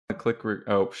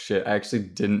Oh shit, I actually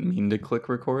didn't mean to click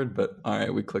record, but all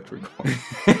right, we clicked record.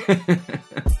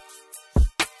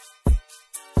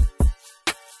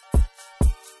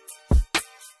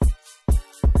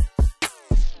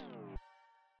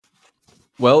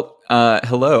 Well,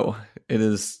 hello. It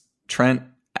is Trent.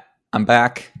 I'm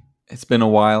back. It's been a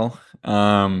while.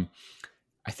 I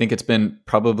think it's been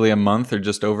probably a month or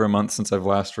just over a month since I've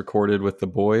last recorded with the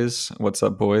boys. What's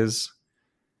up, boys?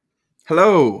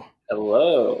 Hello.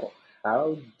 Hello.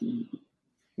 Howdy.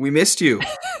 We missed you.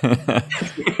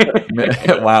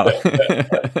 Wow.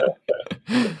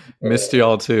 Missed you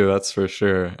all too, that's for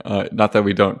sure. Not that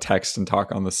we don't text and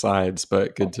talk on the sides,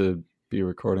 but good to be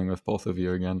recording with both of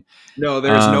you again. No,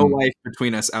 there's no life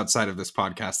between us outside of this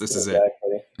podcast. This is it.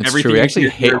 It's Everything true. We actually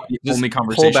hate the only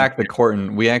conversation. Pull back the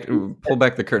curtain. Pull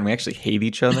back the curtain. We actually hate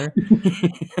each other.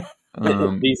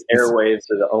 These airwaves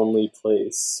are the only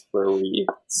place where we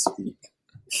speak.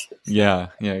 Yeah,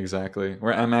 exactly.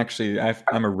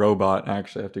 I'm a robot.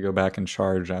 Actually, I have to go back and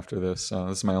charge after this. So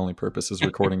this is my only purpose is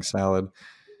recording salad.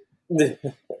 But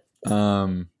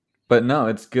no,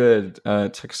 it's good.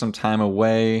 It took some time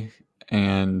away,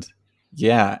 and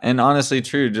honestly,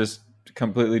 just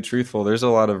completely truthful. There's a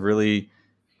lot of really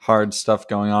hard stuff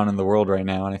going on in the world right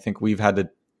now, and I think we've had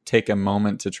to take a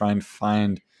moment to try and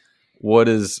find what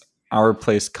is our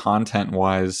place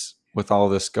content-wise with all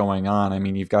this going on. I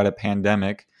mean, you've got a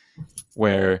pandemic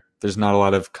where there's not a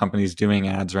lot of companies doing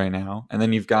ads right now, and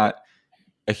then you've got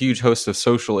a huge host of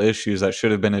social issues that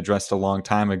should have been addressed a long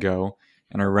time ago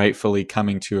and are rightfully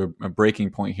coming to a breaking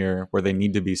point here where they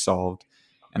need to be solved.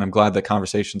 And I'm glad that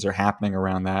conversations are happening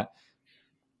around that.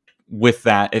 With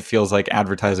that, it feels like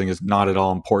advertising is not at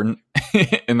all important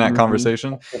in that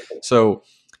conversation. So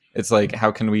it's like,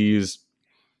 how can we use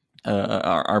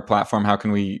our platform? How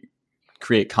can we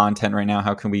create content right now?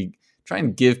 How can we try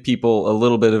and give people a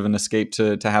little bit of an escape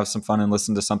to have some fun and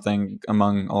listen to something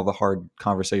among all the hard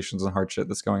conversations and hard shit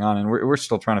that's going on? And we're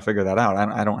still trying to figure that out.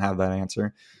 I don't have that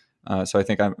answer. So I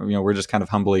think we're just kind of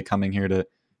humbly coming here to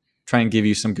try and give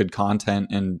you some good content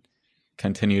and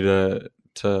continue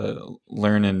to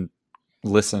learn and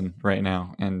listen right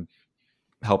now and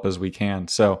help as we can.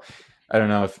 So I don't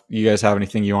know if you guys have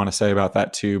anything you want to say about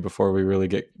that too before we really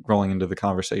get rolling into the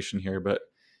conversation here, but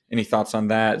any thoughts on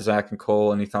that, Zach and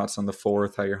Cole? Any thoughts on the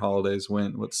 4th, how your holidays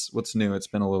went? What's new? It's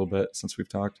been a little bit since we've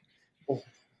talked. Well,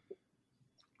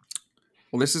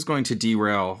 this is going to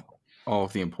derail all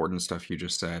of the important stuff you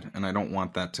just said, and I don't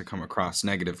want that to come across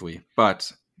negatively.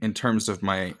 But in terms of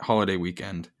my holiday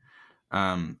weekend,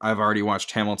 I've already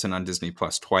watched Hamilton on Disney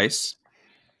Plus twice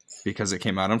because it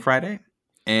came out on Friday,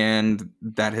 and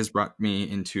that has brought me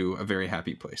into a very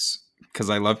happy place because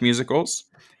I love musicals.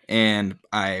 And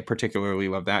I particularly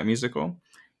love that musical.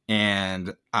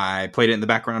 And I played it in the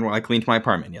background while I cleaned my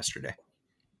apartment yesterday.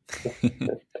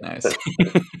 Nice.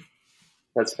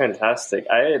 That's fantastic.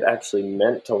 I had actually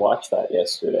meant to watch that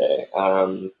yesterday.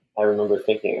 I remember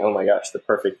thinking, oh my gosh, the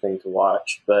perfect thing to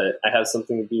watch. But I have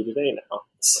something to do today now.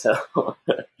 So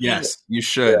yes, you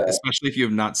should, especially if you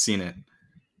have not seen it.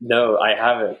 No, I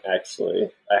haven't,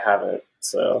 actually. I haven't.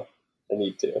 So I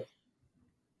need to.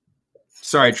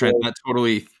 Sorry, Trent, that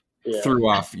totally threw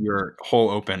off your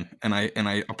whole open, and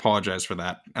I apologize for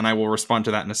that. And I will respond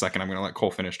to that in a second. I'm going to let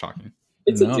Cole finish talking.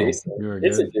 It's adjacent.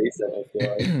 It's adjacent, I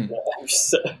feel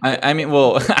like. I mean,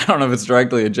 well, I don't know if it's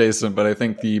directly adjacent, but I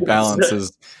think the balance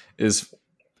is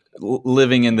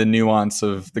living in the nuance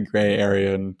of the gray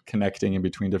area and connecting in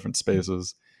between different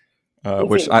spaces,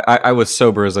 which I was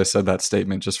sober as I said that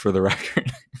statement, just for the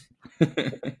record.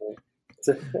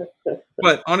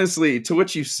 But honestly, to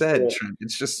what you said, Trent,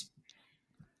 it's just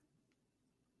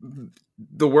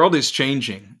the world is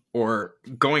changing or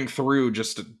going through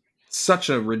just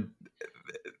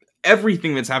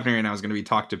everything that's happening right now is going to be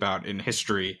talked about in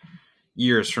history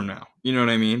years from now. You know what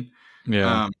I mean?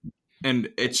 Yeah. And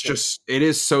it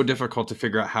is so difficult to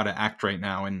figure out how to act right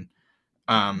now. And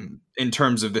in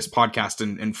terms of this podcast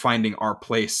and finding our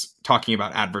place talking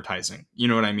about advertising, you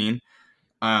know what I mean?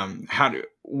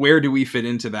 Where do we fit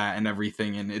into that and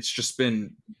everything? And it's just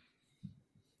been,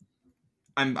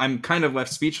 I'm kind of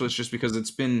left speechless just because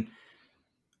it's been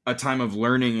a time of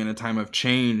learning and a time of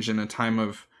change and a time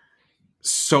of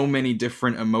so many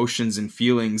different emotions and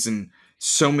feelings and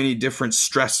so many different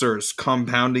stressors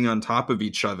compounding on top of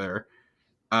each other.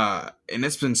 And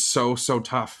it's been so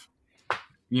tough,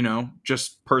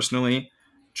 just personally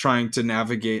trying to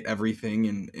navigate everything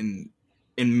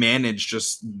and manage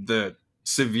just the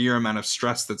severe amount of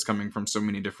stress that's coming from so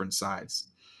many different sides.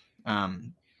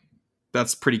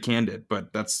 That's pretty candid,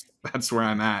 but that's where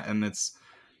I'm at, and it's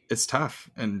tough.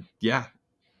 And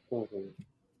Mm-hmm.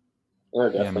 Oh,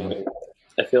 definitely.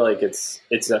 I feel like it's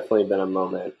definitely been a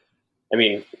moment. I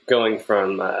mean, going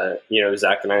from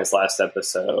Zach and I's last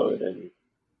episode and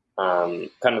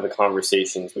kind of the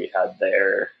conversations we had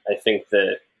there, I think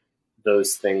that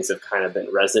those things have kind of been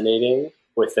resonating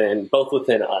both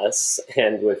within us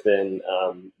and within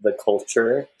the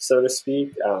culture, so to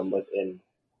speak, within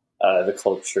the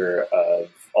culture of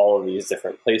all of these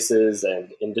different places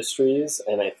and industries.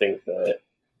 And I think that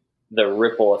the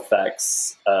ripple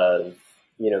effects of,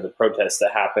 the protests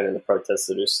that happen and the protests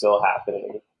that are still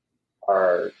happening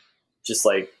are just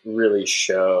like really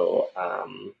show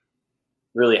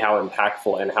really how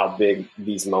impactful and how big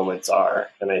these moments are.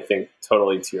 And I think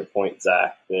totally to your point,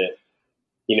 Zach, that,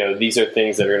 these are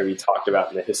things that are going to be talked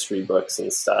about in the history books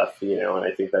and stuff, and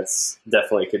I think that's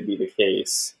definitely could be the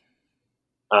case.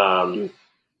 But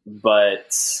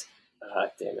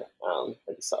damn it, I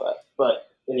just saw that. But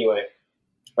anyway,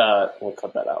 we'll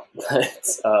cut that out.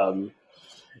 But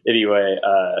anyway,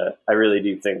 I really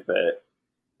do think that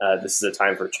this is a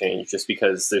time for change, just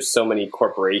because there's so many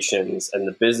corporations and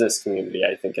the business community,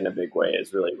 I think, in a big way,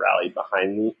 has really rallied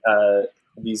behind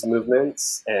these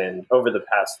movements. And over the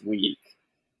past week,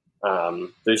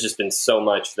 there's just been so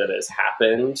much that has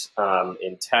happened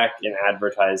in tech, in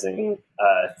advertising,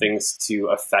 things to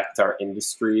affect our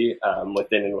industry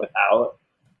within and without.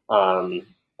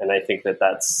 And I think that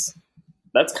that's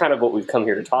kind of what we've come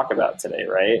here to talk about today,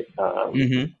 right?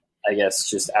 I guess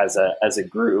just as a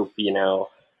group,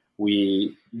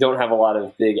 we don't have a lot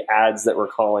of big ads that we're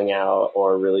calling out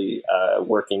or really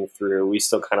working through. We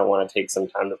still kind of want to take some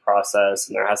time to process,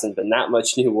 and there hasn't been that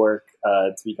much new work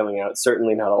to be coming out.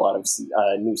 Certainly not a lot of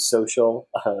new social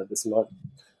this month.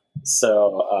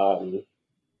 So,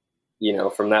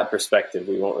 from that perspective,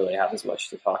 we won't really have as much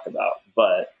to talk about.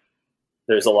 But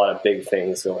there's a lot of big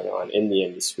things going on in the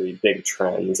industry, big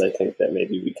trends, I think, that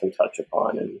maybe we can touch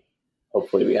upon. And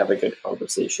hopefully we have a good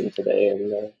conversation today,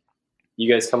 and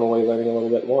you guys come away learning a little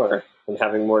bit more and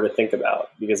having more to think about,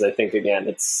 because I think, again,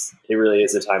 it really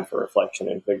is a time for reflection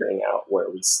and figuring out where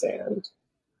we stand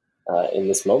in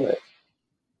this moment.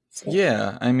 So.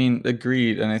 Yeah, I mean,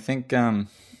 agreed. And I think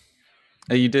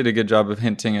you did a good job of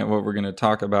hinting at what we're going to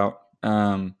talk about.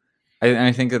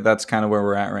 I think that that's kind of where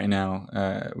we're at right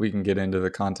now. We can get into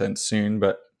the content soon,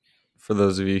 but for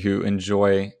those of you who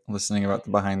enjoy listening about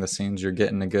the behind the scenes, you're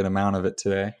getting a good amount of it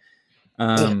today.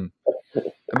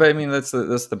 But I mean, that's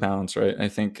the balance, right? I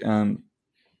think, and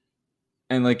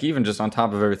like, even just on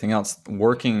top of everything else,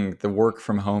 the work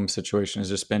from home situation has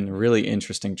just been a really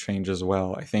interesting change as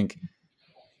well. I think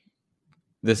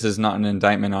this is not an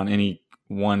indictment on any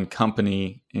one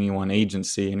company, any one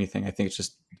agency, anything. I think it's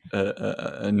just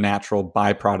a natural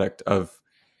byproduct of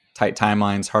tight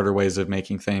timelines, harder ways of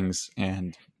making things,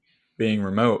 and being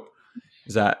remote,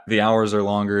 is that the hours are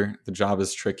longer, the job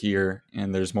is trickier,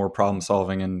 and there's more problem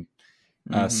solving and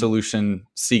solution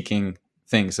seeking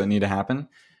things that need to happen,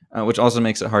 which also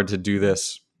makes it hard to do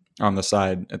this on the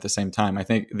side at the same time. I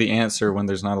think the answer when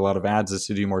there's not a lot of ads is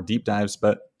to do more deep dives,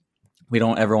 but we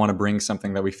don't ever want to bring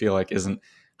something that we feel like isn't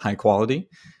high quality.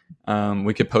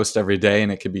 We could post every day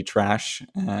and it could be trash,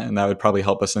 and that would probably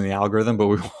help us in the algorithm, but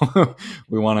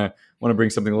we want to bring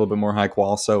something a little bit more high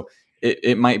qual. So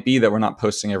it might be that we're not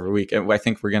posting every week. I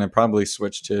think we're going to probably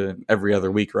switch to every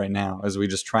other week right now, as we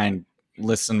just try and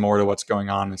listen more to what's going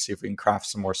on and see if we can craft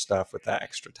some more stuff with that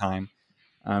extra time.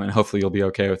 And hopefully you'll be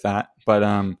okay with that. But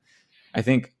I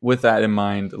think with that in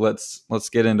mind, let's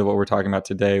get into what we're talking about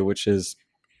today, which is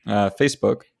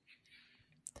Facebook.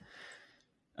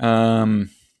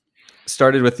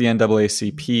 Started with the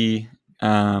NAACP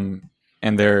and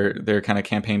their kind of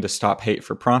campaign to stop hate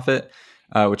for profit,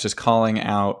 which is calling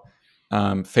out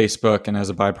Facebook, and as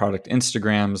a byproduct,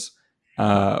 Instagram's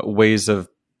ways of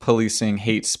policing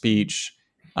hate speech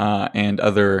and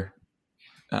other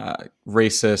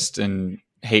racist and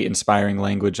hate-inspiring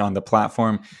language on the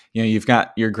platform. You've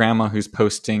got your grandma who's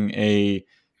posting a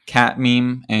cat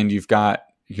meme, and you've got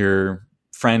your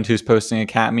friend who's posting a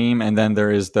cat meme, and then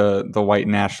there is the white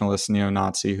nationalist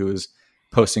neo-Nazi who is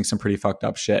posting some pretty fucked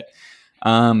up shit.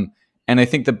 And I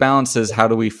think the balance is, how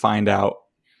do we find out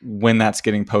when that's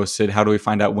getting posted? How do we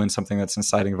find out when something that's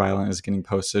inciting violence is getting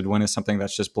posted? When is something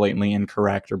that's just blatantly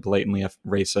incorrect or blatantly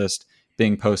racist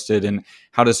being posted? And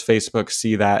how does Facebook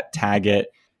see that, tag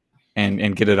it,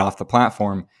 and get it off the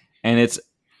platform? And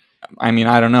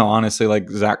I don't know, honestly, like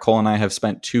Zach Cole and I have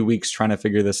spent 2 weeks trying to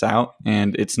figure this out,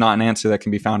 and it's not an answer that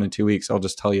can be found in 2 weeks. I'll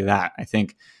just tell you that. I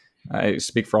think I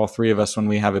speak for all three of us when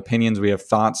we have opinions, we have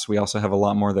thoughts. We also have a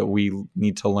lot more that we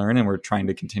need to learn, and we're trying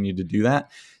to continue to do that.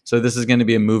 So this is going to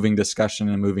be a moving discussion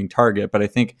and a moving target. But I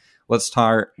think let's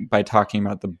start by talking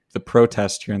about the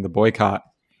protest here and the boycott.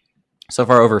 So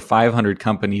far, over 500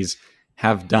 companies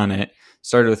have done it.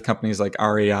 Started with companies like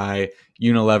REI.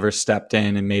 Unilever stepped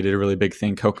in and made it a really big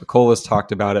thing. Coca-Cola's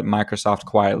talked about it. Microsoft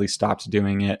quietly stopped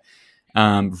doing it.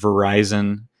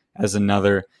 Verizon as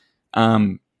another.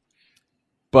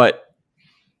 But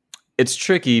it's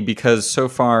tricky because so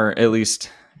far, at least,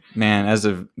 man,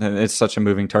 it's such a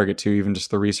moving target too, even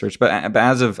just the research. But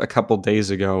as of a couple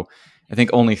days ago, I think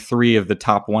only 3 of the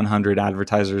top 100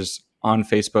 advertisers on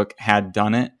Facebook had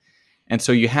done it. And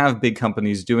so you have big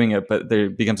companies doing it, but there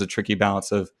becomes a tricky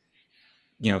balance of,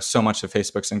 so much of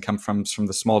Facebook's income comes from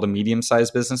the small to medium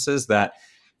sized businesses that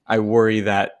I worry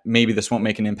that maybe this won't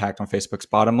make an impact on Facebook's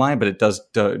bottom line, but it does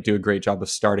do a great job of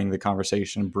starting the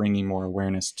conversation, bringing more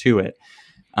awareness to it.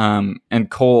 And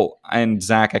Cole and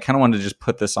Zach, I kind of wanted to just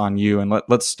put this on you, and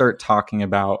let's start talking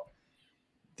about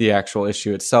the actual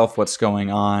issue itself, what's going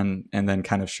on, and then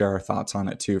kind of share our thoughts on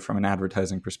it too from an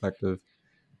advertising perspective.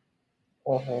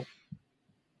 Uh-huh.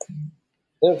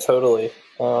 No, totally.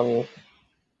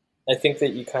 I think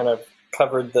that you kind of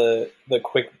covered the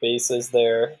quick bases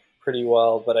there pretty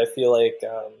well, but I feel like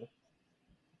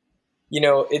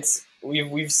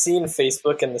we've seen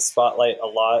Facebook in the spotlight a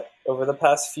lot over the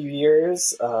past few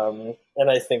years, and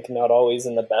I think not always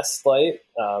in the best light.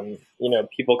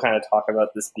 People kind of talk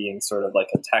about this being sort of like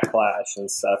a techlash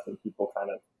and stuff, and people kind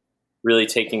of really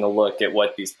taking a look at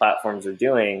what these platforms are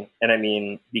doing. And I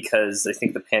mean, because I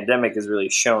think the pandemic has really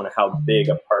shown how big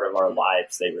a part of our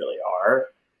lives they really are,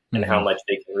 and how much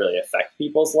they can really affect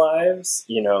people's lives,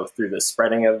 through the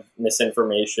spreading of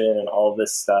misinformation and all of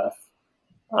this stuff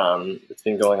that's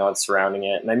been going on surrounding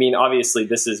it. And I mean, obviously,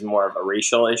 this is more of a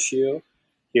racial issue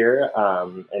here,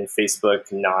 and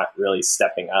Facebook not really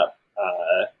stepping up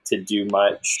to do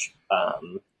much,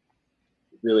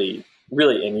 really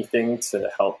anything to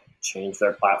help change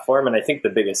their platform. And I think the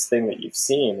biggest thing that you've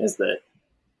seen is that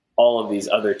all of these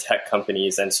other tech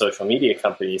companies and social media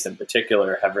companies in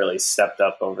particular have really stepped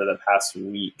up over the past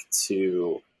week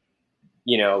to,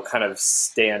 kind of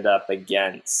stand up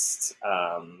against,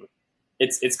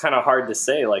 it's kind of hard to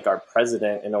say, like our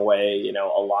president in a way, a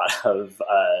lot of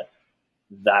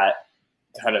that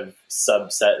kind of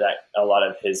subset, that a lot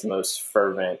of his most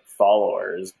fervent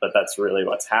followers, but that's really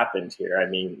what's happened here. I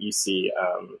mean, you see,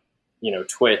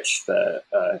 Twitch, the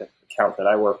account that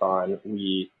I work on,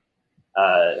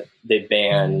 they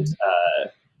banned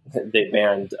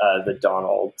the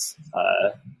Donald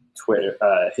Twitter,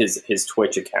 his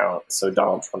Twitch account. So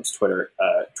Donald Trump's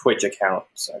Twitch account.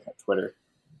 Sorry, not Twitter.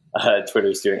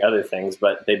 Twitter's doing other things,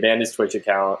 but they banned his Twitch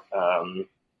account,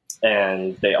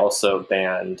 and they also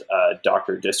banned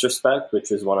Dr. Disrespect,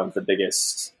 which is one of the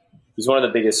biggest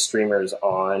streamers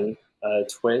on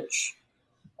Twitch.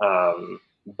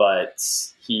 But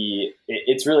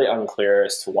it's really unclear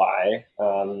as to why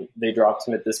they dropped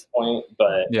him at this point.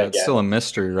 But yeah, it's still a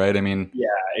mystery, right? I mean, yeah,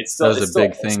 it's still a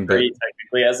big thing, but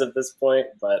technically as of this point.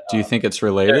 But do you think it's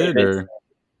related, or?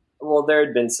 Well, there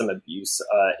had been some abuse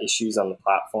issues on the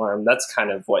platform. That's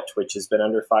kind of what Twitch has been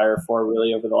under fire for,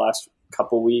 really, over the last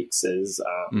couple weeks. Is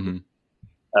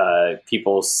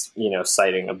people,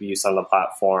 citing abuse on the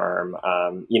platform,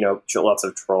 lots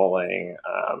of trolling,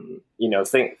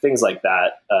 things like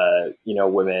that.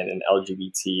 Women and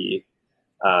LGBT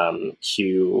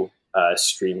Q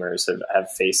streamers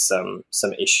have faced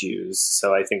some issues.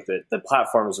 So I think that the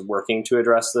platform is working to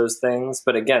address those things.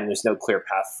 But again, there's no clear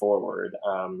path forward.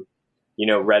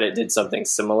 Reddit did something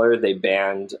similar. They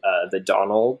banned the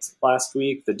Donald last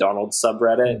week, the Donald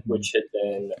subreddit, which had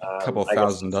been a couple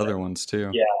thousand other ones too.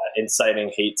 Yeah,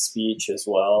 inciting hate speech as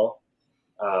well.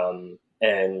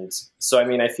 And so, I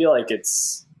mean, I feel like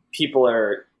people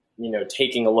are,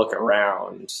 taking a look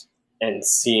around and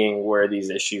seeing where these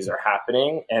issues are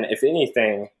happening. And if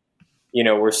anything,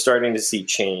 we're starting to see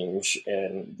change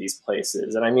in these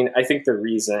places. And I mean, I think the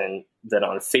reason that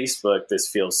on Facebook this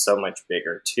feels so much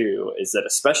bigger too is that,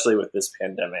 especially with this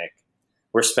pandemic,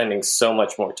 we're spending so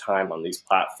much more time on these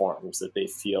platforms that they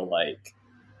feel like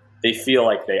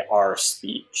they are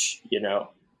speech,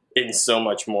 in so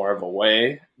much more of a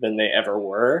way than they ever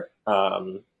were.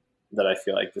 That I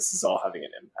feel like this is all having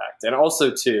an impact. And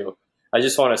also too, I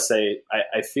just want to say,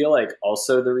 I feel like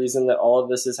also the reason that all of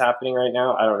this is happening right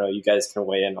now, I don't know, you guys can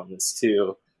weigh in on this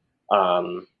too,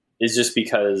 is just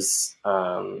because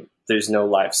there's no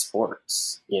live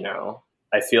sports,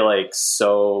 I feel like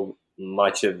so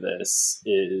much of this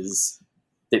is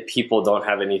that people don't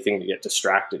have anything to get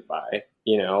distracted by.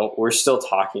 We're still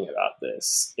talking about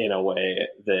this in a way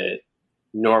that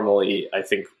normally I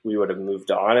think we would have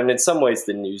moved on. And in some ways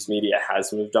the news media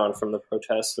has moved on from the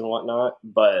protests and whatnot,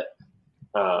 but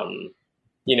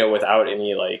without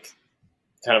any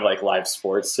kind of like live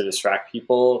sports to distract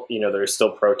people. There's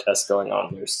still protests going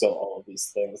on. There's still all of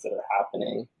these things that are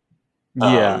happening.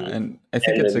 Yeah, and I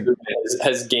think and it's the movement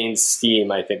has gained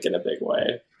steam, I think, in a big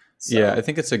way. So. Yeah, I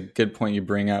think it's a good point you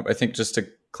bring up. I think just to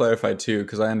clarify too,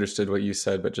 because I understood what you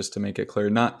said, but just to make it clear,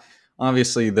 not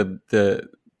obviously the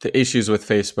issues with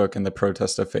Facebook and the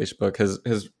protest of Facebook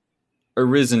has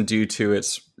arisen due to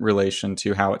its relation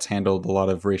to how it's handled a lot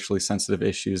of racially sensitive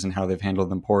issues and how they've handled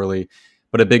them poorly.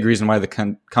 But a big reason why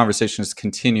the conversation is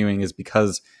continuing is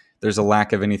because there's a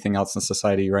lack of anything else in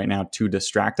society right now to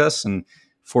distract us, and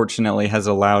fortunately has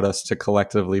allowed us to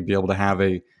collectively be able to have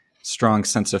a strong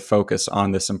sense of focus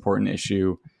on this important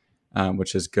issue,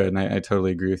 which is good. And I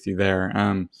totally agree with you there.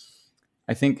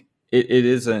 I think it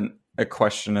is a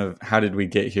question of how did we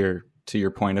get here, to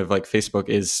your point of like Facebook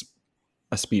is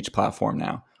a speech platform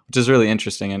now, which is really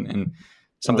interesting and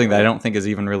something that I don't think is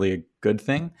even really a good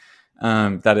thing,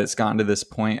 that it's gotten to this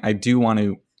point. I do want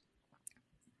to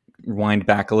wind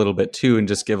back a little bit too and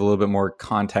just give a little bit more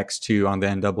context too on the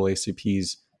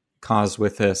NAACP's cause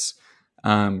with this.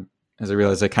 As I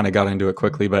realized I kind of got into it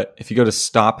quickly, but if you go to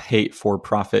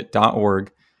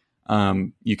stophateforprofit.org,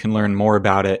 you can learn more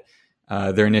about it.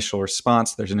 Their initial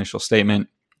response, there's initial statement,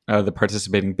 the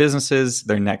participating businesses,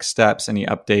 their next steps, any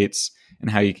updates, and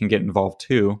how you can get involved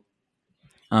too.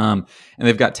 And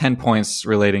they've got 10 points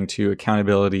relating to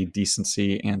accountability,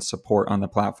 decency, and support on the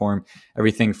platform.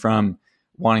 Everything from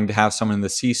wanting to have someone in the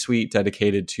C-suite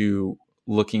dedicated to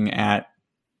looking at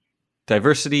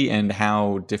diversity and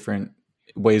how different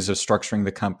ways of structuring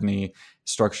the company,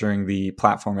 structuring the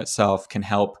platform itself can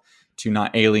help to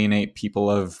not alienate people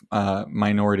of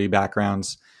minority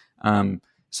backgrounds,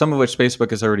 some of which Facebook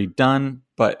has already done.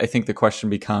 But I think the question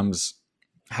becomes,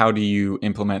 how do you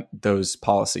implement those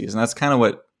policies? And that's kind of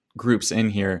what groups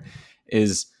in here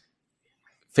is.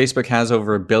 Facebook has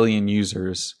over 1 billion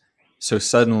users. So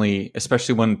suddenly,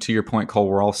 especially when, to your point, Cole,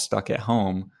 we're all stuck at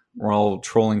home, we're all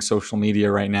trolling social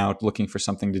media right now, looking for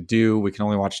something to do. We can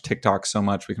only watch TikTok so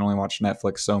much. We can only watch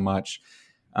Netflix so much.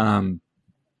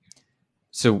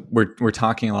 So we're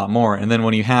talking a lot more. And then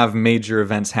when you have major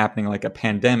events happening like a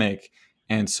pandemic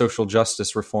and social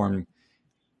justice reform,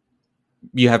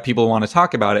 you have people who want to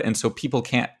talk about it. And so people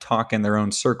can't talk in their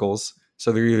own circles.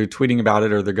 So they're either tweeting about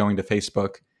it or they're going to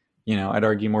Facebook. I'd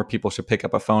argue more people should pick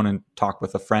up a phone and talk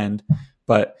with a friend.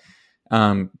 But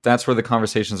that's where the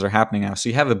conversations are happening now. So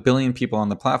you have 1 billion people on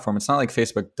the platform. It's not like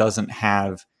Facebook doesn't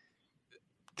have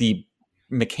the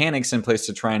mechanics in place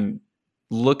to try and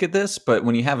look at this. But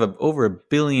when you have over 1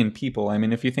 billion people, I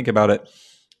mean, if you think about it,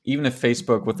 even if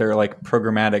Facebook with their like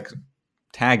programmatic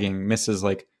tagging misses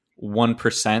like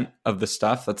 1% of the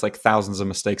stuff, that's like thousands of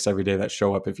mistakes every day that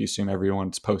show up if you assume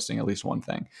everyone's posting at least one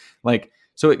thing.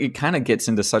 So it kind of gets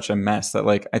into such a mess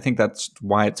that I think that's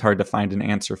why it's hard to find an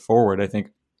answer forward. I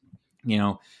think,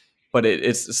 but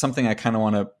it's something I kind of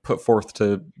want to put forth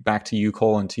back to you,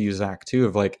 Cole, and to you, Zach, too,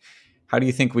 of how do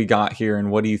you think we got here and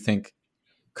what do you think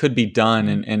could be done?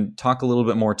 And talk a little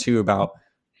bit more too about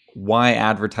why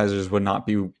advertisers would not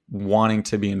be wanting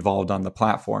to be involved on the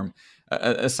platform.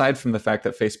 Aside from the fact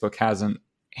that Facebook hasn't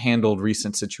handled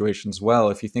recent situations well,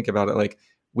 if you think about it,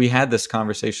 we had this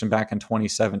conversation back in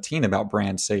 2017 about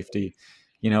brand safety,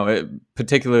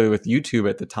 particularly with YouTube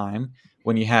at the time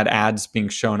when you had ads being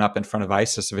shown up in front of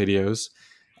ISIS videos.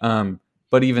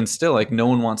 But even still, no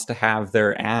one wants to have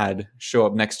their ad show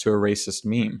up next to a racist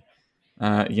meme.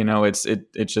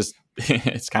 It's just,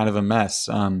 it's kind of a mess.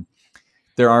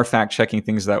 There are fact checking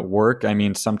things that work. I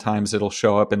mean, sometimes it'll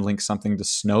show up and link something to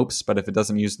Snopes, but if it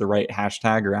doesn't use the right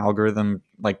hashtag or algorithm,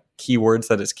 keywords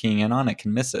that it's keying in on, it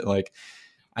can miss it.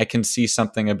 I can see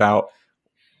something about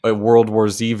a World War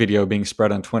Z video being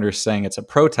spread on Twitter saying it's a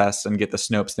protest and get the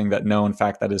Snopes thing that no, in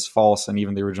fact, that is false. And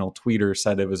even the original tweeter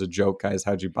said it was a joke, guys,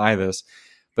 how'd you buy this?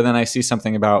 But then I see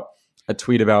something about a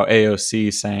tweet about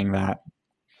AOC saying that,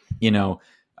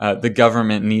 the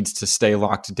government needs to stay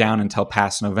locked down until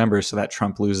past November so that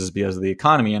Trump loses because of the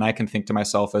economy. And I can think to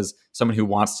myself as someone who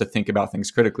wants to think about things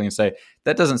critically and say,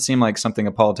 that doesn't seem like something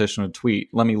a politician would tweet.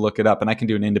 Let me look it up. And I can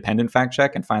do an independent fact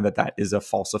check and find that that is a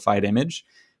falsified image.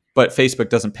 But Facebook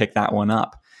doesn't pick that one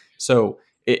up. So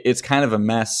it's kind of a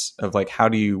mess of how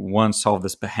do you, one, solve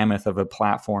this behemoth of a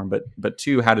platform, but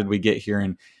two, how did we get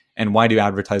here? And why do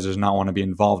advertisers not want to be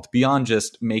involved beyond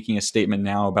just making a statement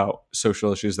now about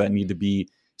social issues that need to be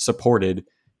supported?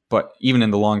 But even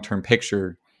in the long-term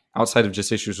picture, outside of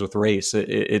just issues with race,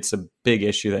 it's a big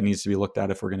issue that needs to be looked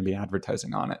at if we're going to be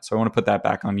advertising on it. So I want to put that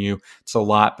back on you. It's a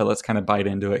lot, but let's kind of bite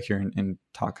into it here and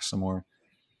talk some more.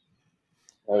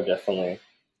 Oh, definitely.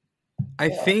 I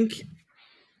think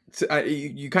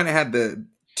you kind of had the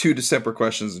two separate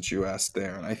questions that you asked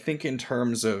there. And I think in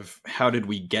terms of how did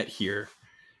we get here,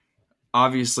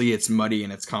 obviously it's muddy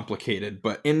and it's complicated,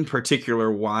 but in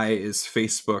particular, why is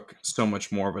Facebook so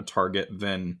much more of a target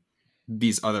than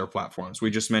these other platforms? We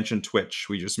just mentioned Twitch.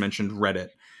 We just mentioned Reddit.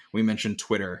 We mentioned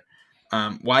Twitter.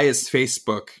 Why is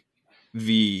Facebook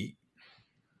the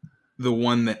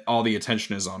one that all the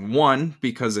attention is on? One,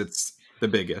 because it's the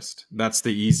biggest. That's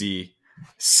the easy,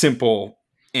 simple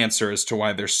answer as to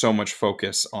why there's so much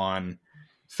focus on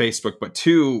Facebook. But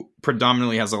two,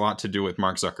 predominantly has a lot to do with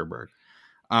Mark Zuckerberg.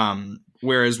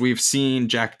 Whereas we've seen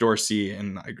Jack Dorsey,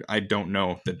 and I don't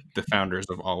know the founders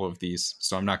of all of these,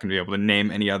 so I'm not going to be able to name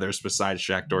any others besides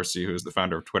Jack Dorsey, who is the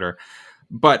founder of Twitter.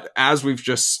 But as we've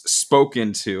just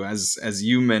spoken to, as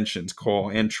you mentioned, Cole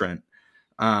and Trent,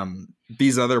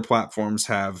 these other platforms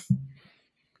have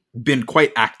been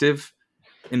quite active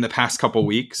in the past couple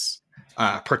weeks,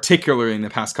 particularly in the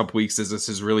past couple weeks as this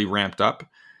has really ramped up,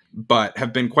 but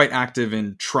have been quite active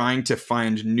in trying to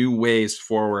find new ways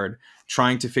forward,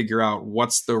 trying to figure out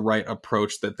what's the right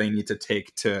approach that they need to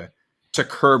take to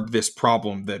curb this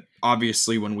problem that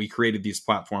obviously when we created these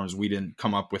platforms, we didn't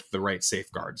come up with the right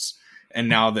safeguards. And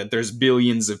now that there's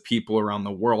billions of people around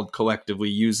the world collectively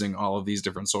using all of these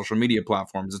different social media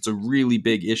platforms, it's a really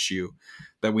big issue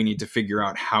that we need to figure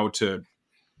out how to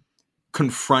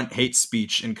confront hate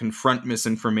speech and confront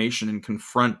misinformation and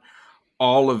confront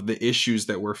all of the issues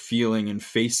that we're feeling and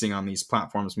facing on these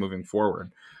platforms moving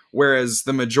forward. Whereas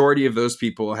the majority of those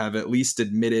people have at least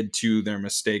admitted to their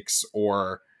mistakes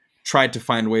or tried to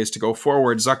find ways to go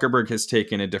forward, Zuckerberg has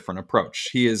taken a different approach.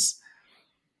 He has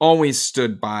always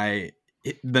stood by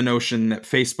the notion that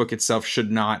Facebook itself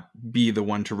should not be the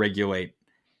one to regulate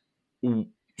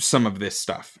some of this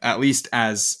stuff, at least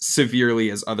as severely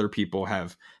as other people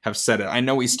have said it. I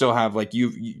know we still have, like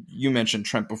you mentioned,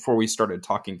 Trent, before we started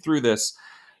talking through this,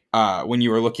 when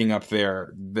you were looking up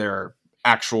their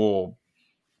actual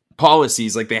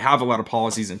policies, like they have a lot of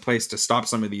policies in place to stop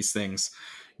some of these things.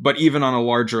 But even on a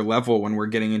larger level, when we're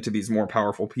getting into these more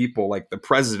powerful people like the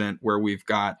president, where we've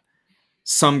got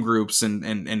some groups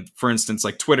and for instance,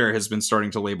 like Twitter has been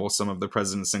starting to label some of the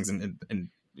president's things, and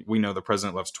we know the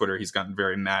president loves Twitter. He's gotten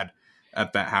very mad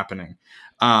at that happening.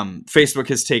 Facebook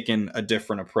has taken a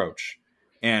different approach,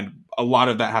 and a lot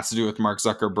of that has to do with Mark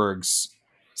Zuckerberg's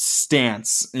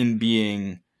stance in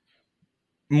being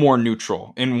more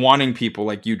neutral and wanting people,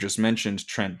 like you just mentioned,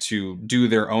 Trent, to do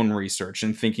their own research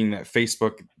and thinking that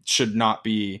Facebook should not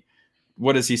be,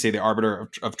 what does he say, the arbiter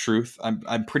of truth?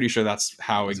 I'm pretty sure that's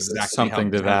how exactly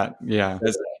something how to that. Yeah.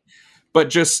 But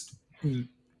just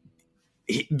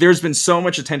there's been so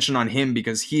much attention on him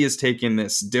because he has taken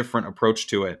this different approach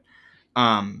to it.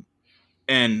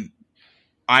 And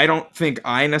I don't think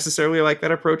I necessarily like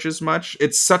that approach as much.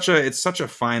 It's such a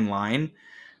fine line.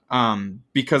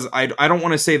 Because I don't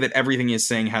want to say that everything he's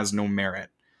saying has no merit,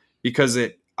 because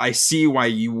I see why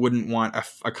you wouldn't want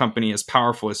a company as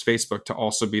powerful as Facebook to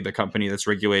also be the company that's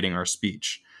regulating our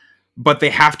speech. But they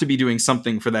have to be doing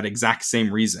something for that exact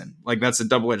same reason. Like, that's a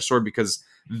double-edged sword, because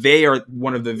they are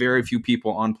one of the very few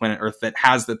people on planet Earth that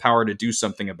has the power to do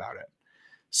something about it.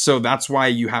 So that's why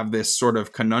you have this sort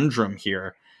of conundrum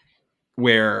here,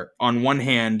 where on one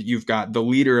hand, you've got the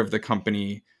leader of the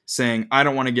company saying, I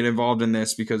don't want to get involved in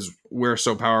this because we're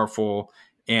so powerful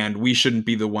and we shouldn't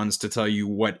be the ones to tell you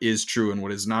what is true and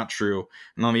what is not true.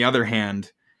 And on the other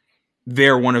hand,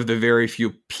 they're one of the very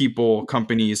few people,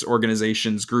 companies,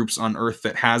 organizations, groups on Earth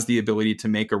that has the ability to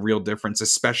make a real difference,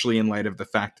 especially in light of the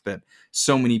fact that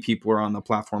so many people are on the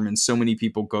platform and so many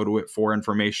people go to it for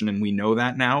information. And we know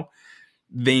that now.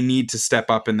 They need to step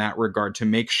up in that regard to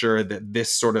make sure that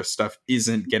this sort of stuff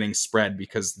isn't getting spread,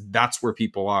 because that's where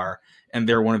people are. And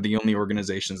they're one of the only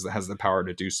organizations that has the power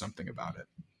to do something about it.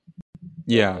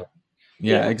 Yeah,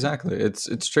 exactly.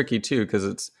 It's tricky too, because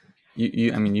it's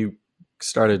you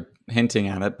started hinting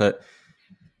at it, but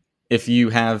if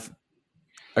you have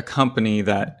a company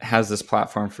that has this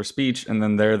platform for speech and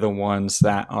then they're the ones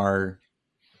that are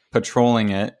patrolling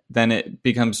it, then it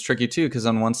becomes tricky too, because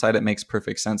on one side it makes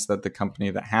perfect sense that the company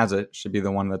that has it should be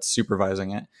the one that's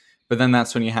supervising it, but then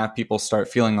that's when you have people start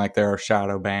feeling like there are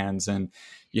shadow bans, and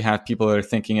you have people that are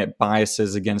thinking it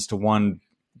biases against one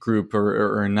group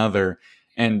or another,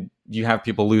 and you have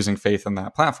people losing faith in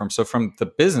that platform. So from the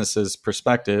business's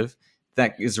perspective,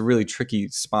 that is a really tricky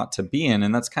spot to be in,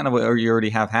 and that's kind of what you already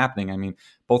have happening. I mean,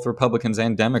 both Republicans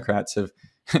and Democrats have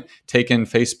taken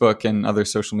Facebook and other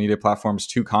social media platforms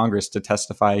to Congress to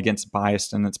testify against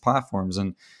bias in its platforms,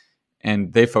 and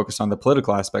they focus on the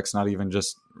political aspects, not even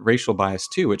just racial bias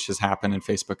too, which has happened, and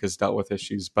Facebook has dealt with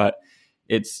issues. But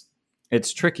it's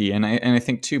tricky, and I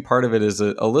think too, part of it is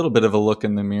a little bit of a look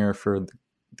in the mirror for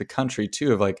the country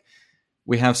too, of like,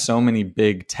 we have so many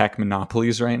big tech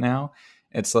monopolies right now.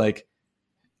 It's like,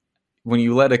 when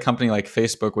you let a company like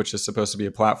Facebook, which is supposed to be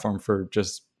a platform for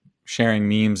just sharing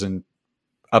memes and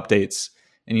updates,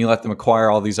 and you let them acquire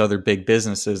all these other big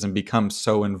businesses and become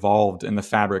so involved in the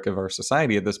fabric of our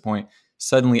society at this point,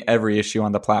 suddenly every issue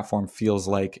on the platform feels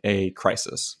like a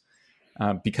crisis,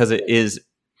 because it is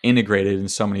integrated in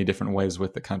so many different ways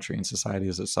with the country and society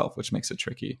as itself, which makes it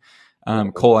tricky.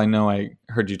 Cole, I know I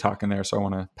heard you talking there, so I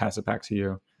want to pass it back to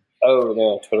you. Oh,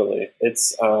 no, totally.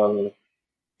 It's,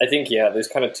 I think, yeah, there's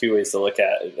kind of two ways to look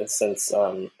at it. In a sense,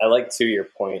 I like, to your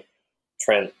point,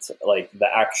 Trent, like the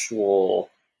actual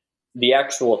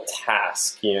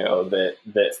task,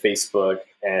 that Facebook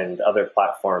and other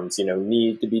platforms,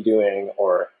 need to be doing,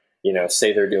 or,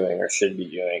 say they're doing or should be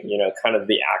doing, kind of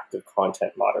the act of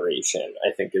content moderation,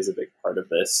 I think, is a big part of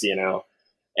this,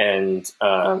 and,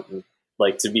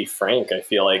 like, to be frank, I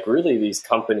feel like really these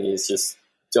companies just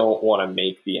don't want to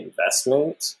make the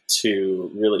investment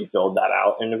to really build that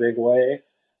out in a big way,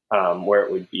 where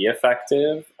it would be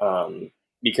effective.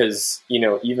 Because,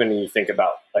 even when you think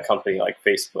about a company like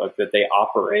Facebook, that they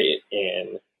operate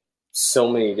in so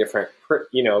many different,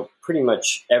 pretty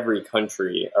much every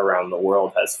country around the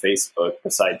world has Facebook,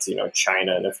 besides,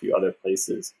 China and a few other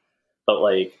places. But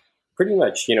like, pretty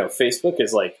much, Facebook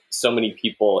is like so many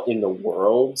people in the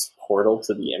world's portal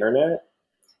to the internet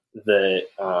that,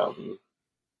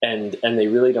 and they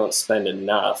really don't spend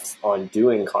enough on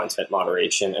doing content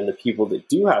moderation. And the people that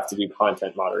do have to do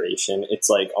content moderation, it's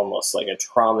like almost like a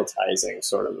traumatizing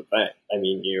sort of event. I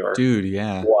mean, you're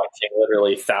watching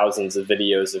literally thousands of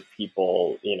videos of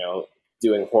people,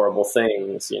 doing horrible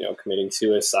things, committing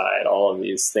suicide, all of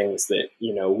these things that,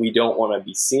 we don't want to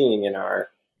be seeing in our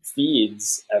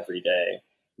feeds every day,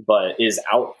 but is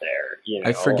out there.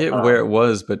 I forget where it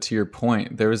was, but to your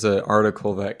point, there was an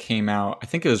article that came out, I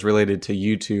think it was related to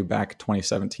YouTube back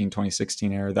 2017,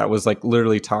 2016 era, that was like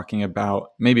literally talking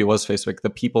about, maybe it was Facebook, the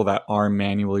people that are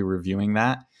manually reviewing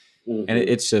that. Mm-hmm. And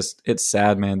it's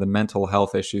sad, man. The mental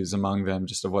health issues among them,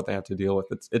 just of what they have to deal with.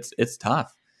 It's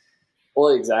tough. Well,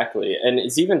 exactly. And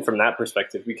it's even from that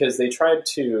perspective, because they tried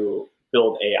to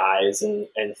build AIs and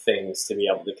things to be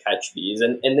able to catch these,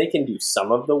 and they can do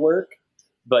some of the work.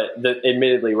 But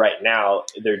admittedly, right now,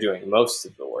 they're doing most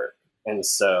of the work. And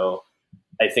so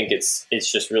I think it's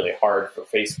just really hard for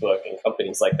Facebook and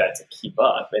companies like that to keep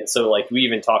up. And so, like, we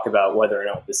even talk about whether or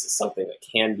not this is something that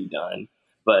can be done.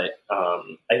 But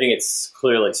I think it's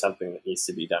clearly something that needs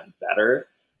to be done better.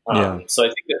 So I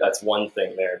think that's one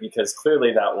thing there, because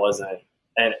clearly that wasn't.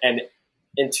 And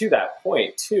to that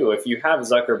point, too, if you have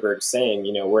Zuckerberg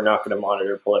saying, we're not going to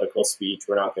monitor political speech,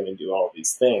 we're not going to do all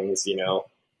these things,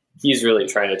 he's really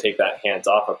trying to take that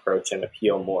hands-off approach and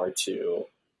appeal more to,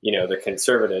 the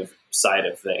conservative side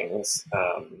of things.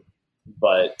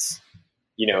 But,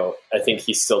 I think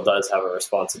he still does have a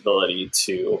responsibility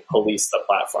to police the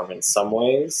platform in some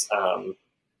ways,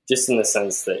 just in the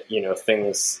sense that,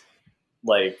 things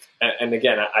like, and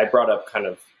again, I brought up kind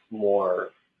of more,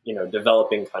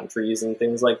 developing countries and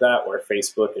things like that, where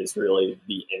Facebook is really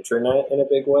the internet in a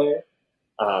big way.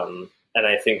 And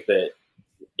I think that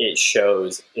it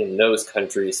shows in those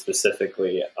countries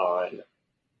specifically on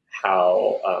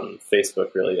how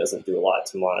Facebook really doesn't do a lot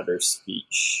to monitor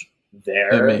speech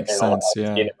there. That makes sense,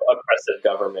 yeah. Oppressive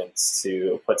governments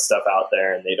to put stuff out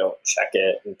there and they don't check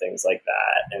it and things like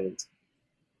that. And,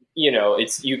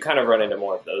 you kind of run into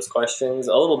more of those questions,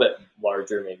 a little bit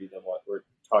larger maybe than what we're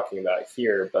talking about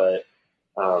here. But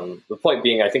the point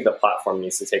being, I think the platform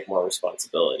needs to take more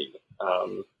responsibility.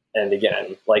 And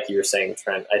again, like you were saying,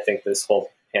 Trent, I think this whole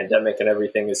pandemic and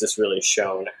everything has just really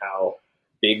shown how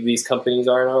big these companies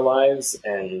are in our lives,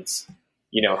 and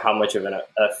how much of an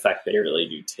effect they really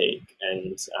do take.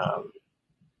 And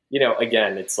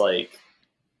again, it's like,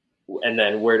 and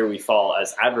then where do we fall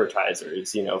as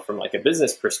advertisers? From like a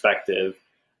business perspective,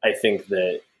 I think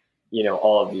that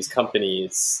all of these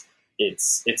companies,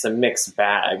 it's a mixed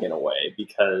bag in a way,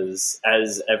 because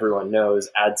as everyone knows,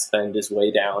 ad spend is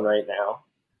way down right now.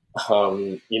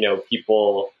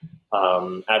 People,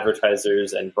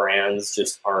 advertisers and brands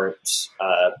just aren't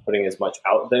putting as much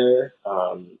out there.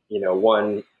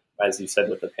 One, as you said,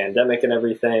 with the pandemic and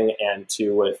everything, and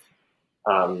two, with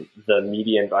the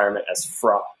media environment as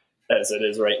fraught as it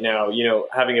is right now.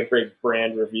 Having a big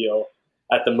brand reveal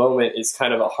at the moment is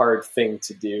kind of a hard thing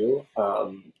to do.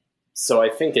 So I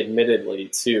think, admittedly,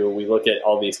 too, we look at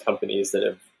all these companies that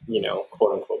have,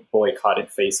 quote unquote, boycotted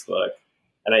Facebook.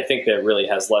 And I think that really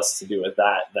has less to do with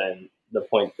that than the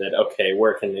point that, okay,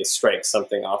 where can they strike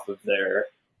something off of their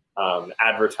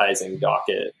advertising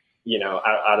docket,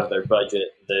 out of their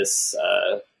budget this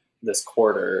this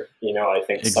quarter. I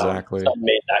think Exactly. some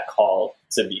made that call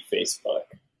to be Facebook.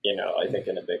 I think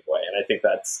in a big way, and I think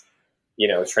that's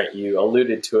Trent, you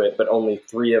alluded to it, but only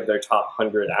 3 of their top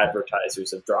 100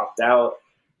 advertisers have dropped out.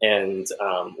 And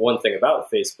one thing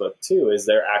about Facebook too is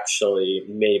they're actually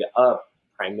made up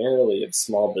primarily of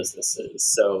small businesses.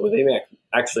 So they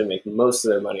actually make most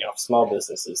of their money off small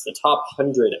businesses. The top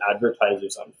 100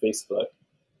 advertisers on Facebook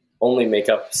only make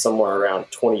up somewhere around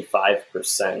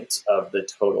 25% of the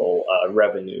total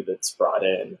revenue that's brought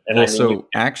in. And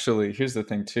actually, here's the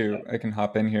thing too. I can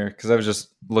hop in here because I was just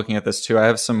looking at this too. I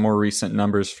have some more recent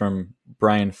numbers from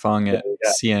Brian Fung at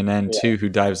CNN too, who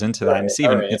dives into that. And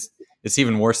it's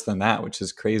even worse than that, which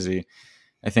is crazy.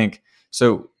 I think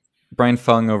so. Brian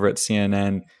Fung over at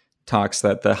CNN talks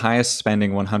that the highest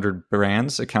spending 100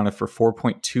 brands accounted for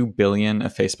 4.2 billion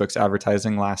of Facebook's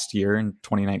advertising last year in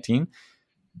 2019.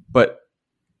 But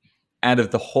out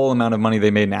of the whole amount of money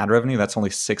they made in ad revenue, that's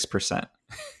only 6%,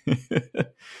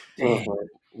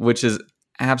 which is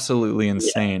absolutely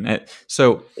insane. Yeah.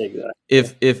 So exactly.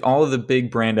 if all of the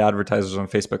big brand advertisers on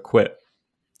Facebook quit,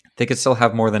 they could still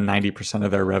have more than 90%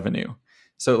 of their revenue.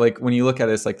 So like when you look at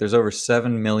it, it's like there's over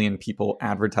 7 million people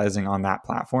advertising on that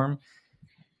platform.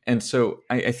 And so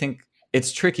I think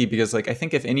it's tricky because like I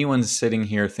think if anyone's sitting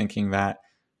here thinking that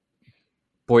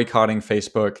boycotting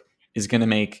Facebook is going to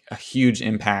make a huge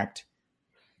impact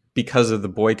because of the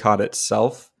boycott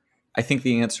itself, I think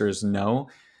the answer is no.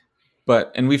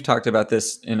 And we've talked about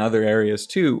this in other areas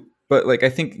too, but like I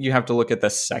think you have to look at the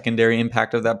secondary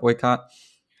impact of that boycott.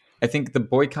 I think the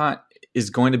boycott is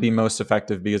going to be most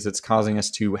effective because it's causing us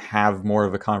to have more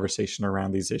of a conversation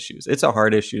around these issues. It's a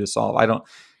hard issue to solve. I don't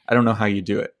know how you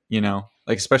do it,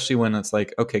 like especially when it's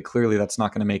like, okay, clearly that's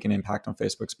not going to make an impact on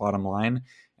Facebook's bottom line.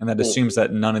 And that assumes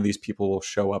that none of these people will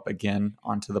show up again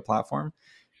onto the platform,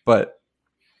 but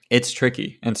it's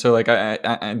tricky. And so like,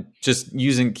 I just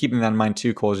keeping that in mind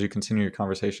too, Cole, as you continue your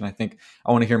conversation, I think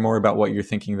I want to hear more about what you're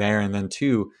thinking there. And then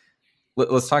two,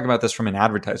 let's talk about this from an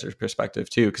advertiser's perspective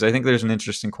too, because I think there's an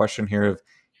interesting question here of,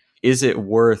 is it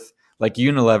worth, like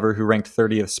Unilever, who ranked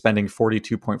 30th, spending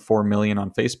 42.4 million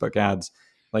on Facebook ads,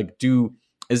 like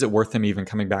is it worth them even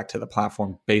coming back to the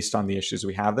platform based on the issues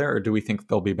we have there? Or do we think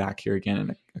they'll be back here again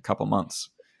in a couple months?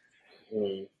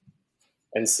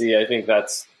 And see, I think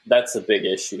that's a big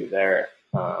issue there,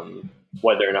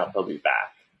 whether or not they'll be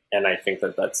back. And I think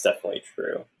that's definitely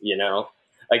true.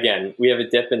 Again, we have a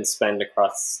dip in spend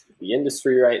across the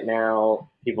industry right now.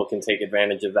 People can take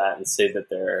advantage of that and say that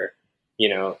they're,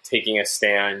 taking a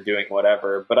stand, doing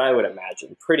whatever. But I would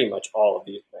imagine pretty much all of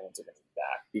these brands are going to be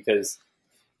back, because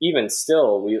even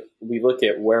still, we look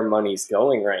at where money's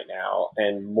going right now,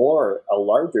 and a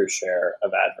larger share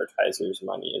of advertisers'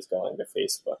 money is going to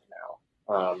Facebook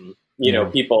now.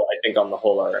 People, I think on the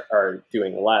whole are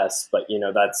doing less, but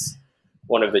that's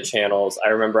one of the channels. I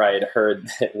remember I had heard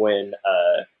that when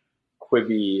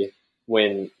Quibi,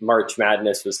 when March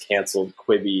Madness was canceled,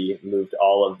 Quibi moved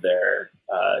all of their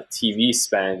TV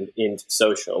spend into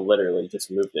social, literally just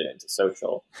moved it into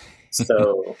social.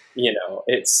 So,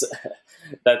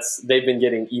 they've been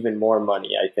getting even more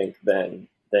money, I think, than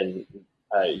they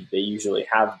usually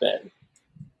have been.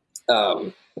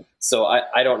 So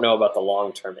I don't know about the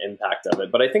long-term impact of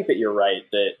it, but I think that you're right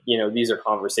that, these are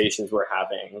conversations we're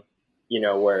having,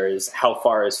 whereas how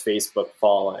far has Facebook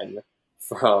fallen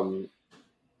from,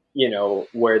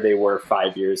 where they were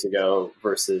 5 years ago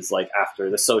versus like after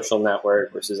the social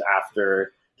network versus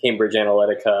after Cambridge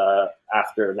Analytica,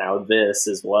 after now this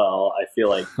as well. I feel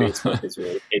like Facebook is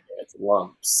really taking its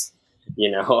lumps,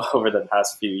 over the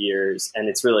past few years. And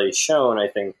it's really shown, I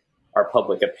think, our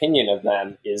public opinion of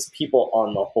them is people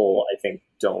on the whole, I think,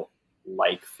 don't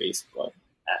like Facebook.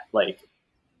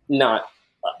 Not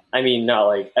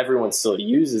like everyone still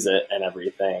uses it and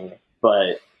everything,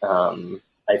 but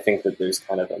I think that there's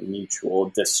kind of a mutual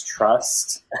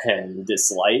distrust and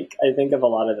dislike, I think, of a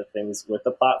lot of the things with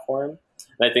the platform.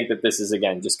 And I think that this is,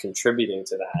 again, just contributing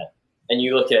to that. And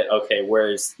you look at, okay,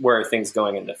 where are things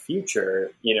going in the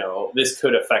future? This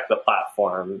could affect the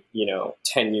platform,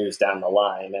 10 years down the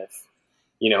line if,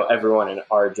 everyone in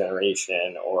our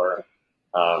generation or,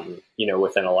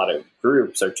 within a lot of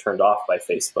groups are turned off by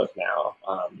Facebook now.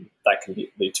 That can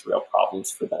lead to real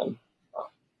problems for them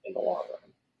in the long run.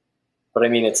 But I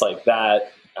mean, it's like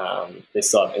that. They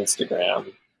still have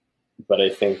Instagram. But I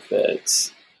think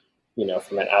that,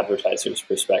 from an advertiser's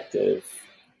perspective,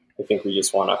 I think we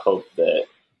just want to hope that,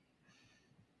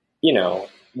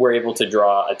 we're able to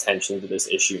draw attention to this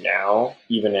issue now,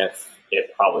 even if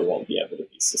it probably won't be able to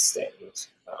be sustained.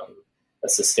 A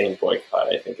sustained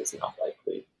boycott, I think, is not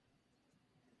likely.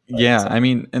 Yeah, I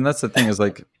mean, and that's the thing is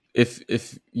like,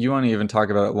 if you want to even talk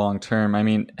about it long term, I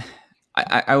mean,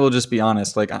 I will just be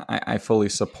honest. Like I fully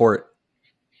support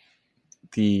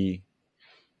the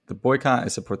boycott. I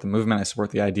support the movement. I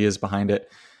support the ideas behind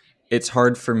it. It's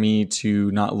hard for me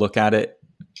to not look at it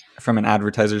from an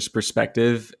advertiser's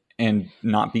perspective and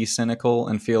not be cynical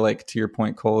and feel like, to your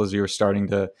point, Cole, as you were starting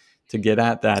to get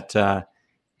at that,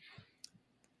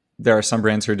 there are some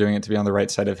brands who are doing it to be on the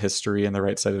right side of history and the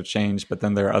right side of change, but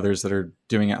then there are others that are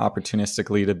doing it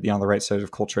opportunistically to be on the right side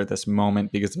of culture at this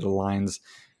moment because it aligns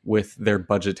with their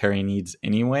budgetary needs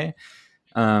anyway.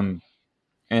 And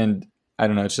I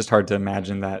don't know, it's just hard to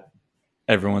imagine that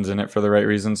everyone's in it for the right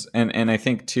reasons. And I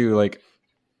think too, like,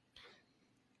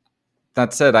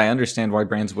 that said, I understand why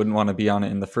brands wouldn't want to be on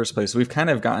it in the first place. We've kind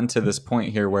of gotten to this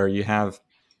point here where you have,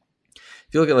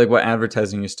 if you look at like what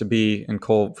advertising used to be, and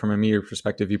Cole, from a media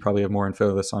perspective, you probably have more info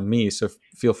of this on me, so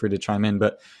feel free to chime in.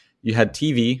 But you had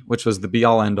TV, which was the be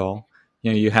all end all.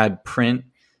 You know, you had print,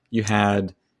 you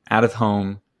had out of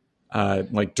home,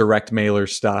 like direct mailer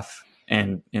stuff,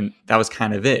 and that was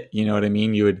kind of it. You know what I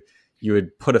mean? You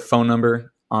would put a phone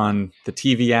number on the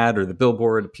TV ad or the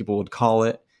billboard, people would call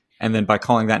it. And then by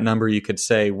calling that number, you could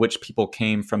say which people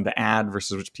came from the ad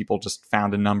versus which people just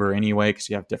found a number anyway, because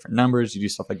you have different numbers, you do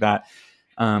stuff like that.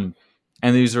 And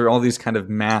these are all these kind of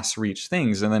mass reach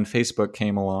things. And then Facebook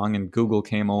came along and Google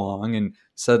came along, and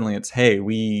suddenly it's, hey,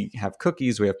 we have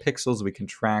cookies, we have pixels, we can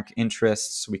track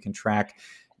interests, we can track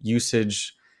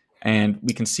usage, and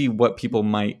we can see what people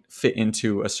might fit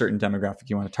into a certain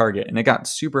demographic you want to target. And it got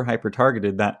super hyper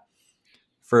targeted that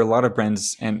for a lot of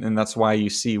brands, and that's why you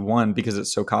see, one, because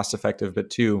it's so cost effective, but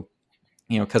two,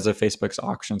 you know, because of Facebook's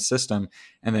auction system,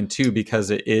 and then two, because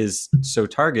it is so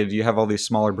targeted, you have all these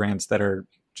smaller brands that are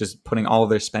just putting all of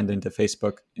their spend into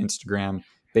Facebook, Instagram,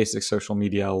 basic social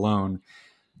media alone,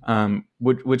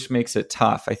 which makes it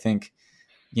tough. I think,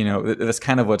 you know, that's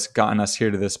kind of what's gotten us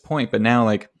here to this point. But now,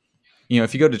 like, you know,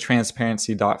 if you go to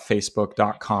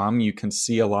transparency.facebook.com, you can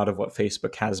see a lot of what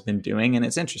Facebook has been doing, and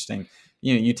it's interesting.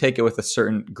 You know, you take it with a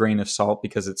certain grain of salt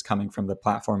because it's coming from the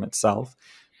platform itself.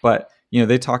 But, you know,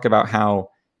 they talk about how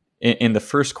in the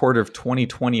first quarter of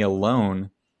 2020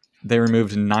 alone, they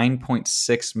removed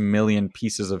 9.6 million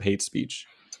pieces of hate speech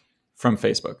from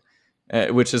Facebook,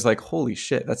 which is like, holy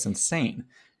shit, that's insane.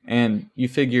 And you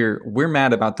figure we're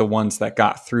mad about the ones that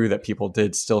got through that people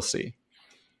did still see.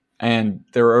 And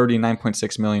there were already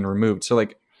 9.6 million removed. So,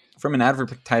 like, from an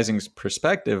advertising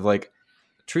perspective, like,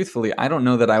 truthfully, I don't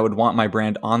know that I would want my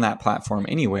brand on that platform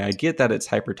anyway. I get that it's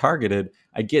hyper targeted.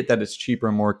 I get that it's cheaper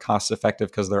and more cost effective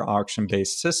because they're auction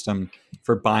based system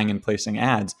for buying and placing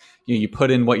ads. You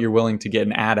put in what you're willing to get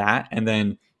an ad at, and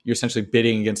then you're essentially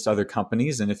bidding against other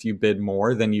companies. And if you bid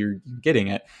more, then you're getting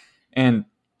it. And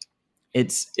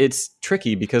it's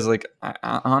tricky because, like, I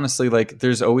honestly, like,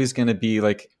 there's always going to be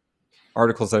like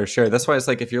articles that are shared. That's why it's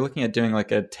like, if you're looking at doing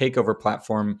like a takeover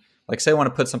platform, like say I want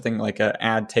to put something like an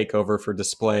ad takeover for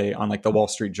display on like the Wall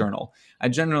Street Journal, I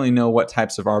generally know what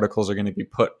types of articles are going to be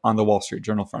put on the Wall Street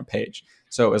Journal front page.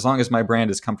 So as long as my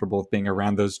brand is comfortable with being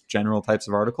around those general types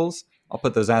of articles, I'll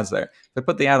put those ads there. If I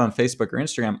put the ad on Facebook or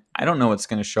Instagram, I don't know what's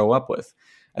going to show up with.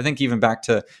 I think even back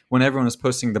to when everyone was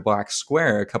posting the black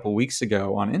square a couple weeks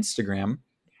ago on Instagram,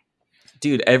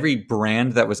 dude, every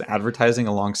brand that was advertising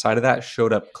alongside of that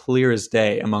showed up clear as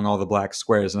day among all the black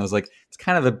squares. And I was like, it's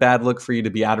kind of a bad look for you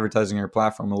to be advertising your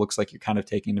platform. It looks like you're kind of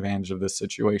taking advantage of this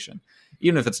situation,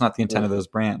 even if it's not the intent of those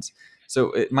brands.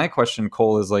 So my question,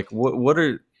 Cole, is like, what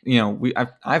are, you know,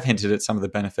 I've hinted at some of the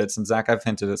benefits, and Zach, I've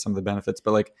hinted at some of the benefits,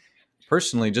 but like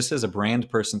personally, just as a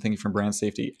brand person thinking from brand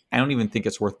safety, I don't even think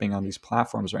it's worth being on these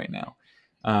platforms right now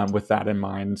with that in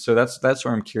mind. So that's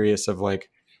where I'm curious of, like,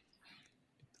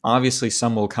 obviously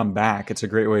some will come back. It's a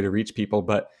great way to reach people,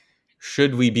 but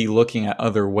should we be looking at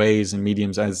other ways and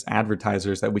mediums as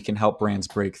advertisers that we can help brands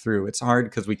break through? It's hard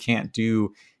because we can't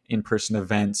do in-person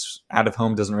events. Out of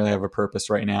home doesn't really have a purpose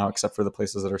right now, except for the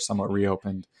places that are somewhat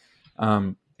reopened.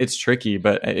 It's tricky,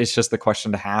 but it's just the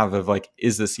question to have of, like,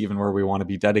 is this even where we want to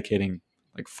be dedicating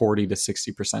like 40 to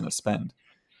 60% of spend?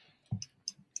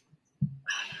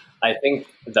 I think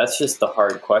that's just the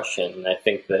hard question. I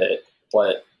think that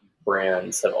what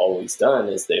brands have always done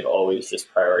is they've always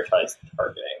just prioritized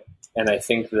targeting. And I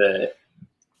think that,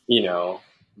 you know,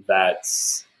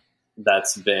 that's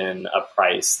been a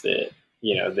price that,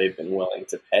 you know, they've been willing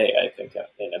to pay, I think,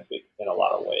 in a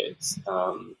lot of ways.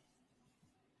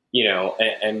 You know,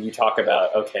 and you talk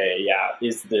about, okay, yeah,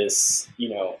 is this, you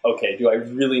know, okay, do I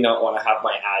really not want to have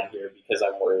my ad here because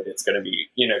I'm worried it's going to be,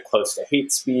 you know, close to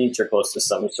hate speech or close to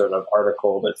some sort of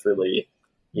article that's really,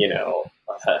 you know,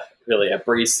 really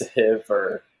abrasive,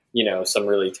 or, you know, some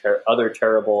really other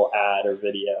terrible ad or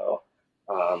video.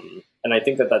 And I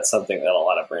think that that's something that a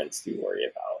lot of brands do worry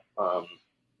about.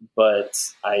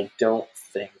 But I don't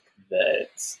think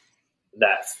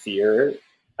that fear,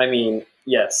 I mean,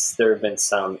 yes, there have been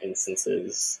some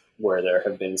instances where there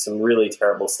have been some really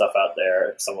terrible stuff out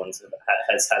there. Someone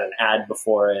has had an ad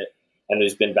before it, and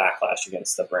there's been backlash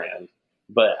against the brand.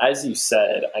 But as you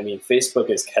said, I mean, Facebook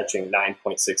is catching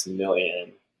 9.6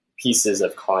 million pieces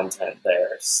of content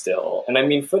there still. And I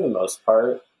mean, for the most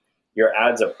part, your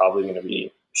ads are probably going to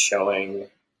be showing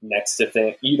next to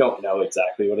things. You don't know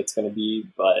exactly what it's going to be,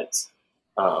 but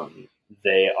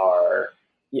they are,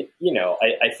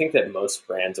 I think that most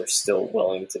brands are still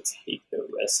willing to take the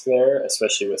risk there,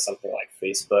 especially with something like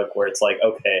Facebook, where it's like,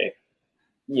 okay,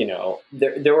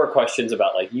 there were questions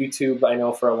about like YouTube, I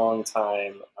know, for a long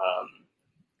time.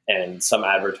 And some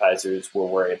advertisers were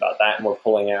worried about that and were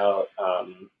pulling out, a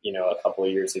couple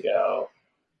of years ago.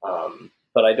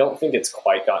 But I don't think it's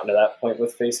quite gotten to that point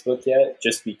with Facebook yet,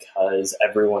 just because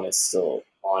everyone is still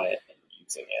on it and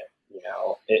using it.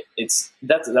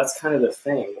 That's kind of the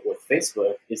thing with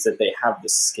Facebook, is that they have the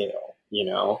scale.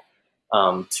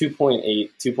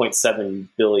 2.7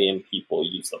 billion people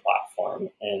use the platform,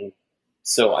 and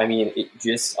so I mean, it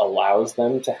just allows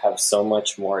them to have so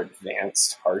much more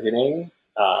advanced targeting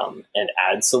and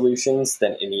ad solutions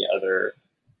than any other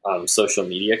social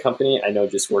media company. I know,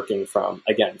 just working from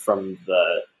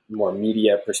the more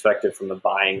media perspective, from the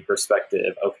buying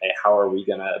perspective, okay, how are we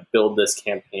going to build this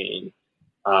campaign?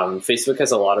 Facebook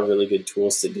has a lot of really good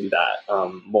tools to do that,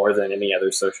 more than any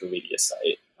other social media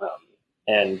site.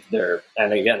 And their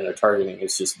targeting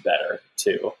is just better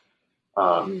too.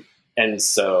 And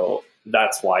so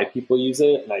that's why people use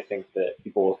it. And I think that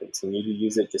people will continue to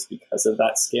use it just because of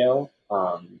that scale.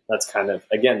 That's kind of,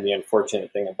 again, the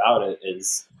unfortunate thing about it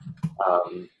is,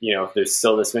 if there's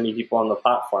still this many people on the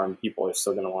platform, people are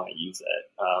still going to want to use it.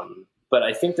 But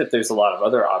I think that there's a lot of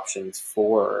other options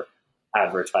for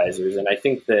advertisers. And I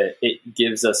think that it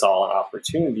gives us all an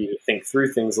opportunity to think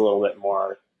through things a little bit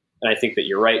more. And I think that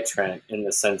you're right, Trent, in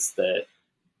the sense that,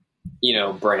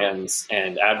 brands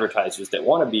and advertisers that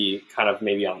want to be kind of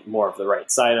maybe on more of the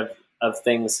right side of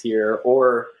things here,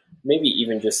 or maybe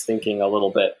even just thinking a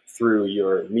little bit through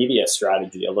your media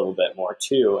strategy a little bit more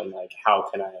too. And like, how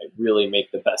can I really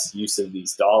make the best use of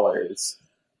these dollars?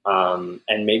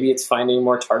 And maybe it's finding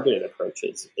more targeted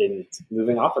approaches in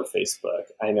moving off of Facebook.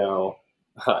 I know,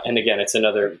 and again, it's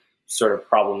another sort of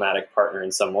problematic partner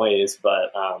in some ways,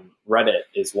 but Reddit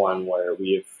is one where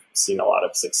we've seen a lot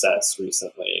of success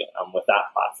recently with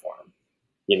that platform.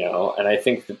 And I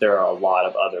think that there are a lot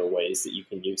of other ways that you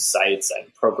can use sites and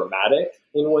programmatic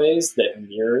in ways that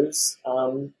mirrors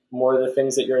more of the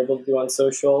things that you're able to do on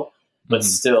social, but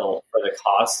still for the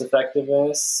cost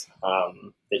effectiveness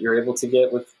that you're able to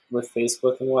get with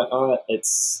Facebook and whatnot,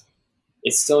 it's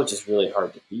still just really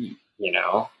hard to beat.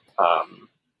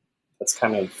 That's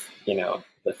kind of,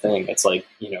 the thing. It's like,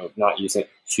 not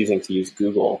choosing to use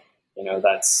Google,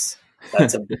 that's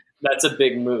a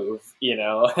big move,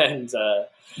 and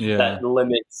that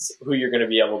limits who you're going to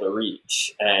be able to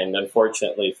reach. And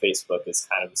unfortunately, Facebook is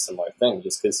kind of a similar thing,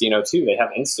 just because, too, they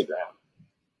have Instagram.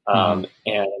 And,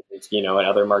 in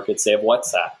other markets, they have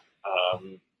WhatsApp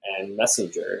and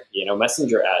Messenger.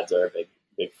 Messenger ads are a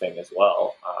big thing as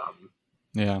well.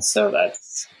 So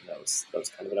that's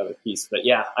kind of another piece. But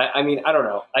yeah, I mean, I don't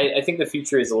know. I think the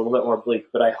future is a little bit more bleak,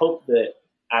 but I hope that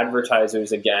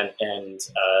advertisers, again, and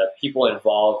people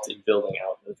involved in building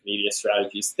out those media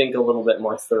strategies think a little bit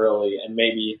more thoroughly, and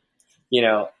maybe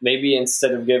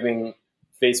instead of giving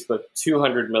Facebook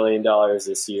 $200 million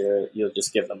this year, you'll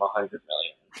just give them $100 million.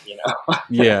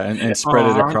 Yeah, and spread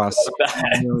it across.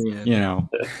 Yeah,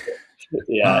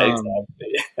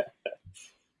 exactly.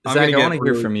 Zach, I want to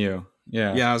hear from you.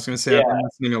 Yeah, I was going to say, I've been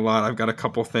listening a lot. I've got a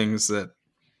couple things that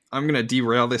I'm going to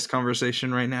derail this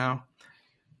conversation right now.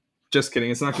 Just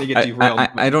kidding. It's not going to get derailed.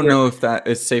 I don't know if that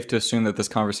it's safe to assume that this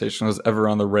conversation was ever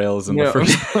on the rails in the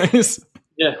first place.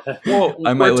 Yeah. Well,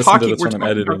 I might listen to this when I'm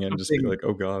editing and just be like,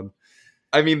 oh God.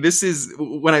 I mean, this is,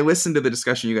 when I listen to the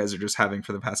discussion you guys are just having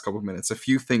for the past couple of minutes, a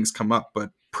few things come up,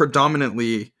 but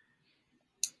predominantly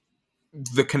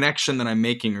the connection that I'm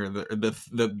making, or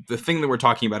the thing that we're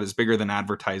talking about, is bigger than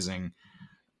advertising.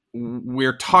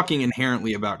 We're talking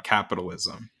inherently about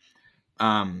capitalism.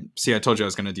 See, I told you I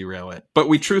was going to derail it, but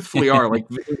we truthfully are. Like,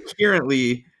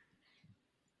 inherently,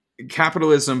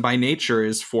 capitalism by nature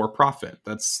is for profit.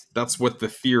 That's what the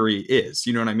theory is.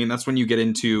 You know what I mean? That's when you get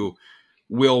into,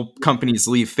 will companies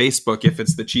leave Facebook if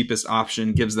it's the cheapest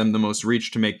option, gives them the most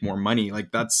reach to make more money?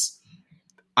 Like, that's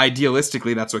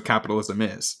idealistically, that's what capitalism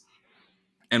is.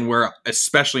 And we're,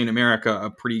 especially in America, a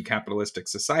pretty capitalistic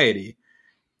society.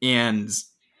 And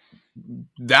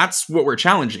that's what we're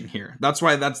challenging here. That's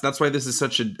why this is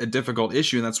such a difficult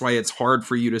issue, and that's why it's hard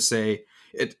for you to say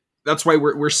it. That's why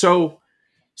we're so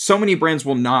many brands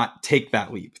will not take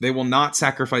that leap. They will not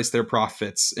sacrifice their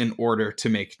profits in order to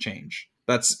make change.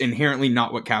 That's inherently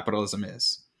not what capitalism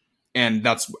is, and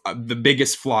that's the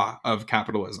biggest flaw of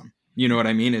capitalism. You know what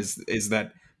I mean? Is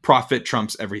that profit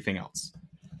trumps everything else.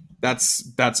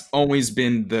 That's always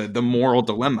been the moral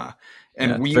dilemma,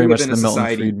 and we live in a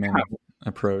society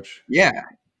approach. Yeah,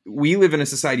 we live in a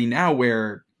society now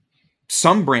where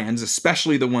some brands,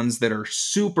 especially the ones that are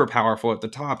super powerful at the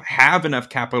top, have enough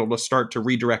capital to start to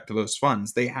redirect those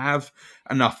funds. They have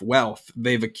enough wealth.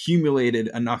 They've accumulated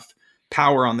enough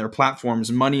power on their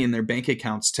platforms, money in their bank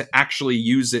accounts to actually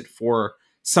use it for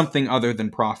something other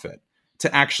than profit,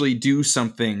 to actually do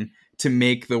something to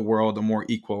make the world a more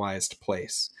equalized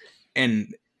place.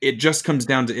 And it just comes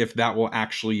down to if that will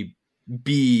actually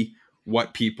be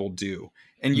what people do.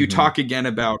 And you talk again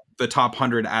about the top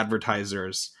 100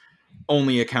 advertisers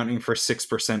only accounting for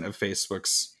 6% of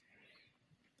Facebook's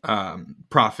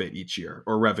profit each year,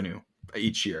 or revenue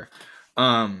each year.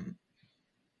 And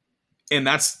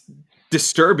that's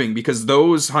disturbing, because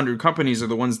those 100 companies are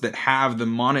the ones that have the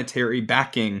monetary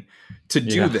backing to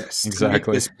do this, exactly,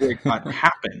 to make this boycott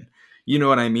happen. You know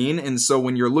what I mean? And so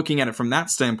when you're looking at it from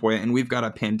that standpoint, and we've got a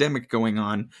pandemic going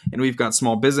on, and we've got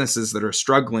small businesses that are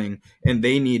struggling, and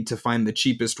they need to find the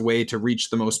cheapest way to reach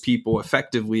the most people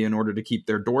effectively in order to keep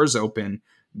their doors open,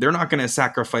 they're not going to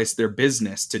sacrifice their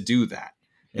business to do that.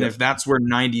 And if that's where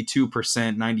 92%,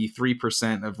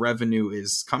 93% of revenue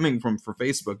is coming from for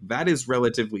Facebook, that is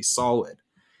relatively solid,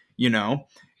 you know?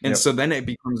 And so then it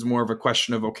becomes more of a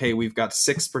question of, okay, we've got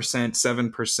 6%,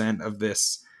 7%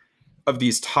 of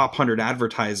these top 100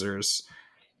 advertisers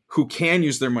who can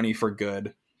use their money for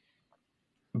good,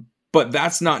 but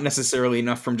that's not necessarily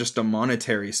enough from just a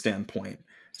monetary standpoint.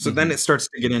 So then it starts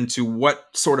to get into what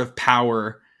sort of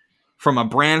power from a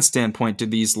brand standpoint do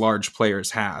these large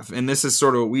players have? And this is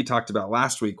sort of what we talked about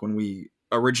last week when we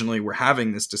originally were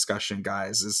having this discussion,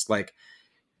 guys, is like,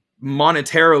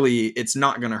 monetarily, it's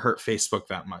not going to hurt Facebook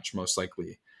that much, most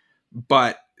likely.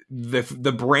 But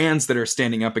the brands that are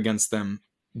standing up against them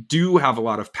do have a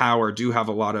lot of power, do have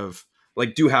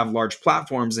large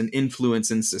platforms and influence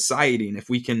in society. And if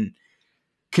we can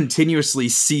continuously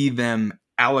see them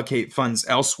allocate funds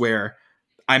elsewhere,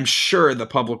 I'm sure the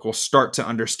public will start to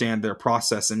understand their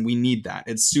process. And we need that.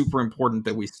 It's super important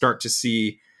that we start to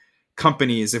see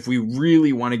companies, if we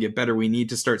really want to get better, we need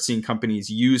to start seeing companies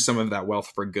use some of that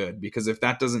wealth for good. Because if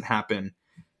that doesn't happen,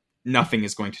 nothing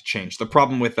is going to change. The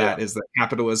problem with that is that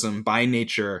capitalism by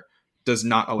nature does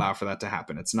not allow for that to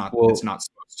happen. It's not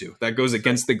supposed to. That goes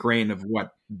against the grain of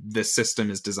what this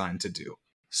system is designed to do.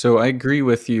 So I agree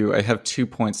with you. I have 2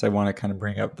 points I want to kind of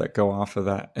bring up that go off of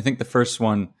that. I think the first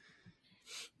one,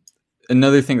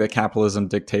 another thing that capitalism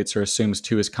dictates or assumes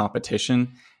too, is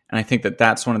competition. And I think that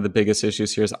that's one of the biggest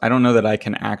issues here. Is I don't know that I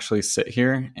can actually sit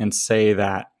here and say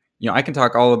that, I can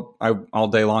talk all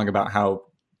day long about how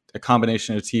a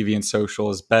combination of TV and social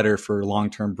is better for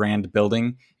long-term brand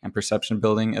building and perception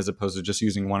building as opposed to just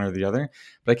using one or the other.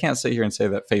 But I can't sit here and say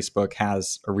that Facebook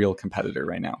has a real competitor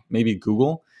right now. Maybe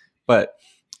Google, but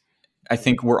I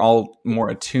think we're all more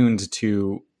attuned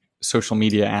to social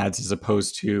media ads as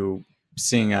opposed to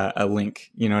seeing a link,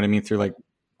 you know what I mean, through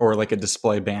like a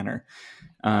display banner,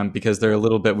 because they're a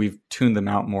little bit, we've tuned them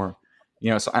out more,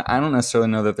 so I don't necessarily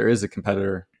know that there is a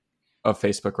competitor of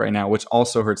Facebook right now, which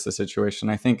also hurts the situation.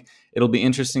 I think it'll be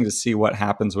interesting to see what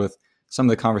happens with some of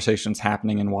the conversations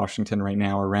happening in Washington right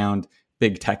now around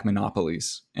big tech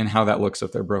monopolies and how that looks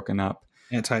if they're broken up.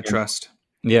 Antitrust.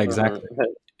 Yeah, exactly.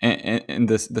 And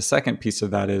the second piece of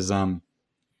that is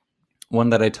one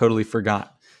that I totally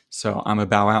forgot. So I'm going to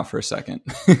bow out for a second.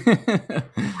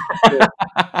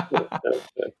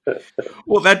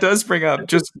 Well, that does bring up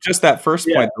just that first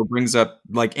point, though, brings up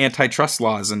like antitrust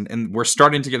laws. And we're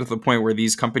starting to get to the point where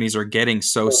these companies are getting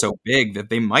so big that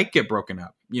they might get broken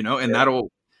up, and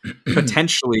that'll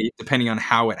potentially, depending on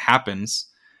how it happens,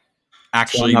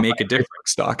 actually make a difference.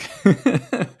 Stock.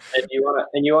 and you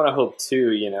want to hope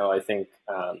too, I think,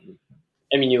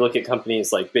 you look at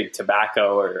companies like Big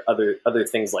Tobacco or other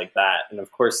things like that. And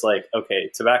of course,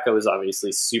 tobacco is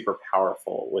obviously super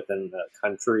powerful within the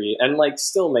country and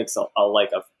still makes a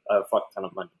fuck ton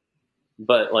of money.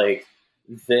 But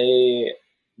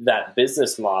that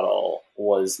business model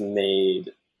was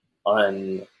made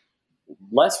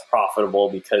less profitable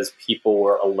because people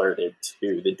were alerted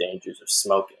to the dangers of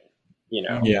smoking,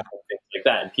 and things like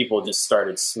that. And people just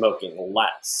started smoking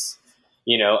less.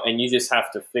 And you just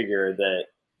have to figure that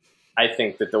I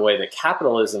think that the way that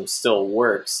capitalism still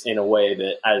works in a way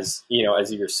that, as you know,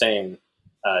 as you're saying,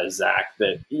 Zach,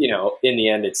 that, you know, in the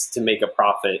end, it's to make a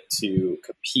profit, to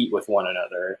compete with one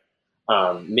another.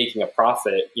 Making a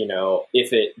profit, you know,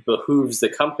 if it behooves the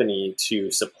company to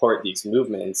support these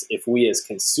movements, if we as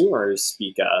consumers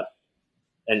speak up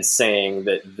and saying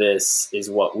that this is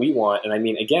what we want. And I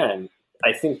mean, again,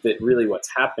 I think that really what's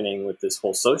happening with this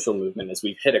whole social movement is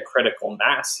we've hit a critical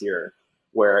mass here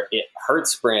where it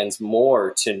hurts brands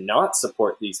more to not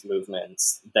support these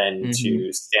movements than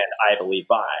to stand idly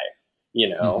by, you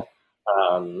know.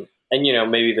 And, you know,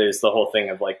 maybe there's the whole thing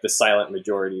of like the silent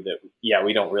majority that, yeah,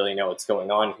 we don't really know what's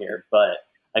going on here. But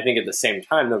I think at the same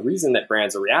time, the reason that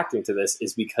brands are reacting to this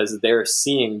is because they're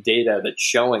seeing data that's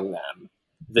showing them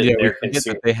that they're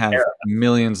consuming. They have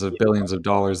millions of billions of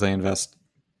dollars they invest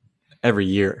every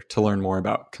year to learn more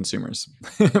about consumers,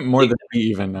 more than we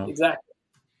even know. Exactly.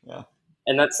 Yeah.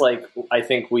 And that's like, I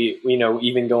think we know,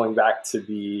 even going back to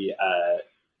the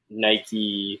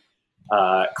Nike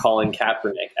Colin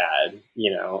Kaepernick ad,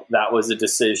 you know, that was a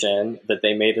decision that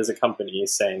they made as a company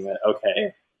saying that,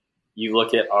 okay, you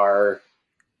look at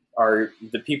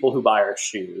the people who buy our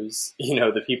shoes, you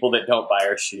know, the people that don't buy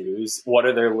our shoes, what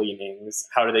are their leanings?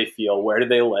 How do they feel? Where do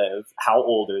they live? How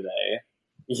old are they?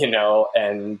 You know,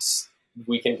 and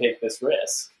we can take this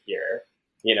risk here,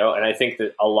 you know, and I think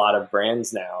that a lot of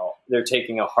brands now, they're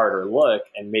taking a harder look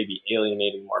and maybe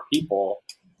alienating more people.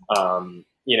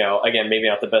 You know, again, maybe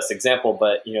not the best example,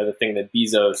 but, you know, the thing that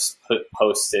Bezos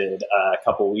posted a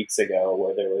couple of weeks ago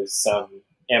where there was some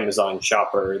Amazon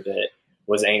shopper that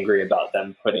was angry about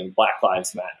them putting Black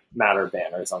Lives Matter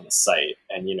banners on the site.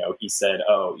 And, you know, he said,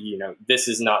 oh, you know, this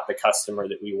is not the customer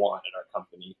that we want at our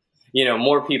company. You know,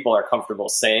 more people are comfortable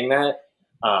saying that.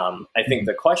 I think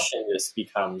the question just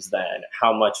becomes then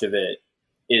how much of it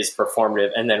is performative,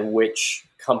 and then which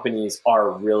companies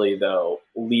are really, though,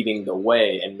 leading the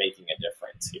way and making a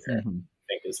difference here. I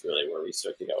think is really where we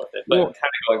start to go with it. But kind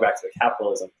of going back to the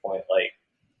capitalism point, like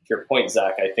your point,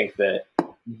 Zach, I think that,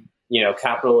 you know,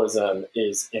 capitalism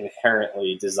is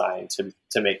inherently designed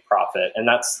to make profit, and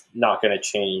that's not going to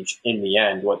change in the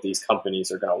end what these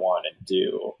companies are going to want to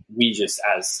do. We just,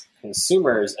 as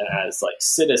consumers and as like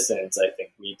citizens, I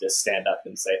think we need to stand up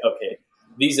and say, okay,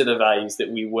 these are the values that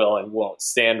we will and won't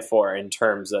stand for in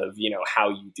terms of, you know, how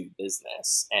you do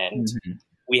business. And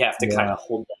we have to kind of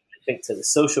hold them, I think, to the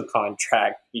social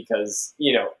contract because,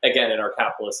 you know, again, in our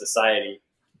capitalist society,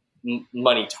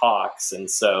 money talks.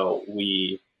 And so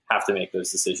we have to make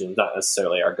those decisions. Not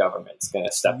necessarily our government's going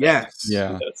to step in.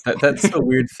 Yeah. That's the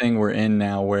weird thing we're in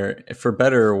now where, for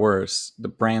better or worse, the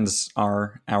brands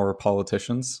are our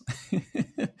politicians.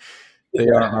 They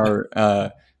are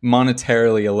our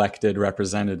monetarily elected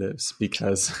representatives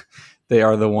because they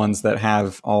are the ones that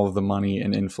have all of the money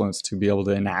and influence to be able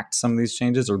to enact some of these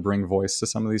changes or bring voice to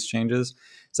some of these changes.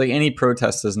 It's like any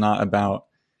protest is not about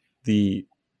the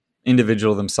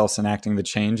individual themselves enacting the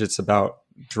change. It's about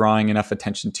drawing enough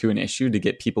attention to an issue to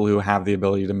get people who have the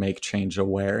ability to make change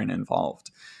aware and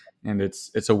involved. And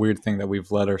it's a weird thing that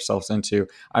we've led ourselves into.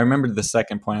 I remembered the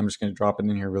second point. I'm just going to drop it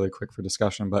in here really quick for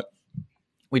discussion, but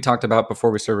we talked about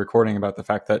before we started recording about the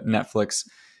fact that Netflix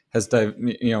has,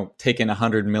 taken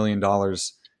 $100 million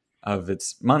of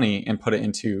its money and put it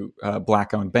into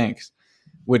Black-owned banks,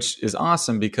 which is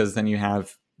awesome because then you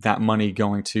have that money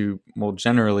going to, well,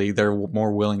 generally they're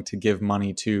more willing to give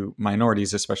money to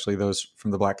minorities, especially those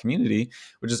from the Black community,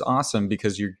 which is awesome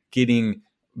because you're getting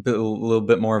a little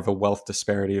bit more of a wealth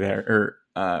disparity there,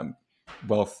 or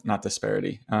wealth, not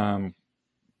disparity.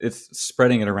 It's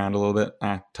spreading it around a little bit.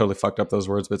 Totally fucked up those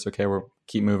words, but it's okay. We'll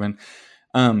keep moving.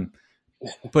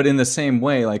 But in the same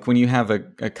way, like when you have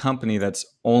a company that's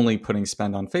only putting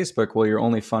spend on Facebook, well, you're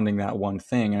only funding that one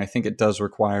thing. And I think it does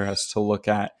require us to look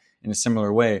at, in a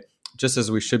similar way, just as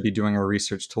we should be doing our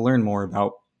research to learn more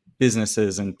about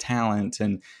businesses and talent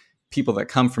and people that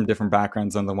come from different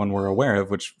backgrounds than the one we're aware of,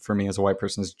 which for me as a white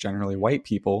person is generally white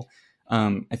people.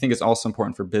 I think it's also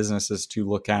important for businesses to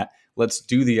look at, let's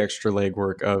do the extra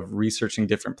legwork of researching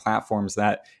different platforms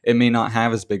that it may not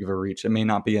have as big of a reach. It may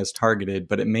not be as targeted,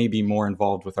 but it may be more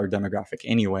involved with our demographic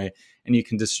anyway. And you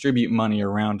can distribute money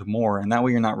around more. And that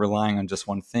way you're not relying on just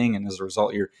one thing. And as a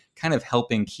result, you're kind of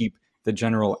helping keep the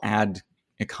general ad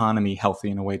economy healthy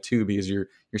in a way too, because you're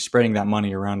spreading that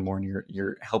money around more and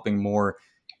you're helping more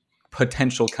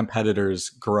potential competitors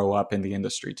grow up in the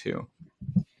industry too.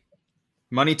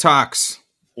 Money talks.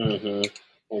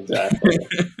 Exactly.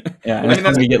 Yeah, and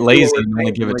when we get lazy and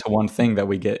only give it to one thing, that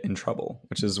we get in trouble,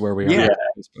 which is where we are on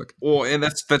Facebook. Well, and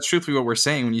that's truthfully what we're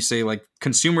saying when you say like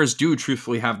consumers do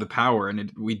truthfully have the power,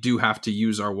 and we do have to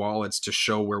use our wallets to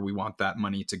show where we want that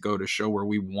money to go, to show where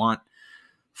we want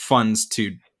funds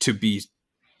to be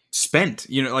spent.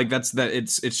 Like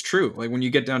it's true. Like when you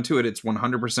get down to it, it's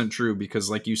 100% true, because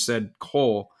like you said,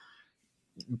 Cole,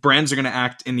 brands are going to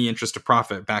act in the interest of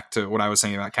profit, back to what I was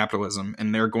saying about capitalism,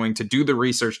 and they're going to do the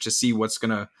research to see what's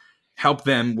going to help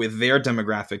them with their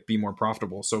demographic be more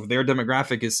profitable. So if their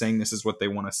demographic is saying this is what they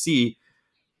want to see,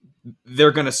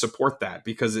 they're going to support that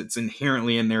because it's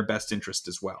inherently in their best interest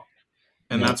as well.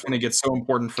 And that's when it gets so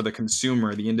important for the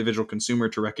consumer, the individual consumer,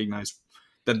 to recognize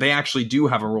that they actually do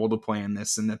have a role to play in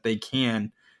this, and that they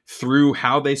can, through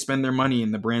how they spend their money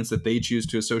and the brands that they choose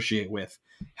to associate with,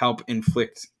 help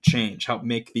inflict change, help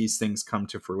make these things come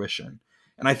to fruition.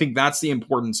 And I think that's the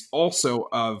importance also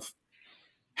of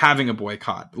having a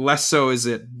boycott. Less so is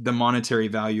it the monetary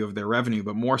value of their revenue,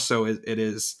 but more so it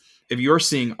is if you're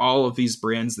seeing all of these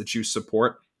brands that you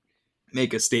support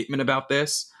make a statement about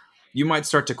this, you might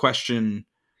start to question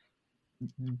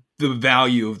the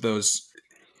value of those.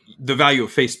 The value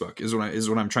of Facebook is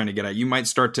what I'm trying to get at. You might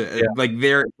start to like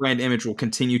their brand image will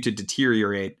continue to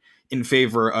deteriorate in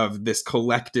favor of this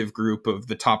collective group of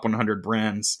the top 100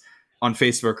 brands on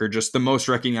Facebook are just the most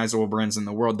recognizable brands in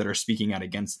the world that are speaking out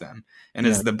against them. And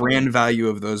as the brand value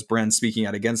of those brands speaking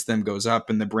out against them goes up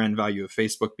and the brand value of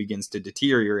Facebook begins to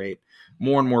deteriorate,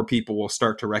 more and more people will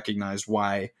start to recognize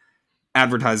why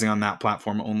advertising on that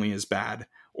platform only is bad,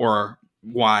 or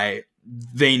why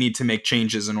they need to make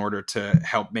changes in order to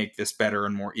help make this better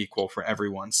and more equal for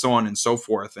everyone, so on and so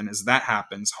forth. And as that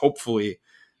happens, hopefully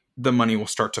the money will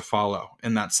start to follow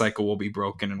and that cycle will be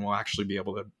broken and we'll actually be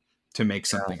able to make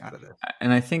something out of it.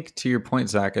 And I think to your point,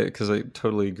 Zach, because I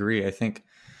totally agree, I think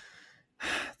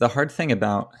the hard thing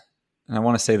about, and I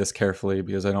want to say this carefully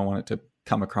because I don't want it to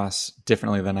come across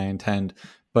differently than I intend,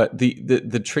 but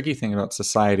the tricky thing about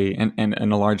society, and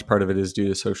a large part of it is due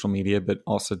to social media, but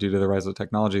also due to the rise of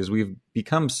technology, is we've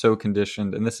become so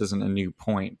conditioned, and this isn't a new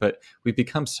point, but we've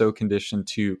become so conditioned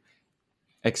to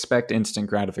expect instant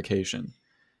gratification.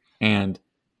 And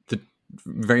the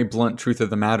very blunt truth of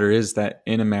the matter is that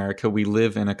in America, we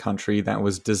live in a country that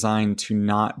was designed to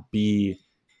not be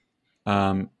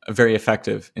very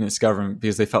effective in its government,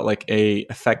 because they felt like a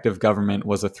effective government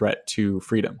was a threat to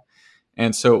freedom.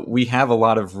 And so we have a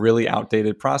lot of really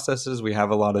outdated processes. We have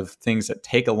a lot of things that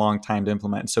take a long time to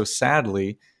implement. And so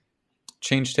sadly,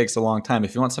 change takes a long time.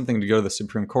 If you want something to go to the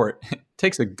Supreme Court, it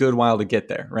takes a good while to get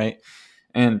there, right?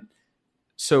 And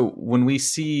so when we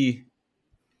see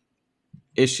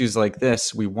issues like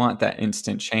this, we want that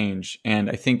instant change. And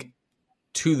I think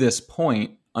to this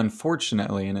point,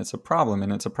 unfortunately, and it's a problem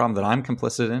that I'm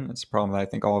complicit in, it's a problem that I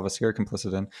think all of us here are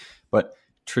complicit in, but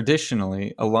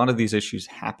traditionally, a lot of these issues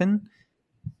happen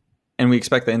and we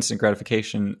expect the instant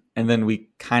gratification, and then we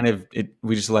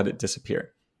just let it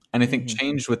disappear. And I think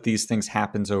change with these things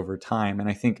happens over time. And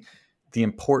I think the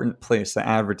important place that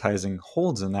advertising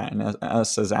holds in that, and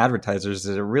us as advertisers,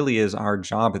 is it really is our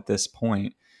job at this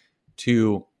point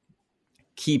to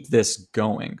keep this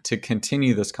going, to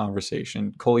continue this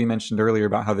conversation. Cole, you mentioned earlier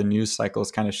about how the news cycle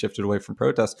has kind of shifted away from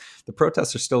protests. The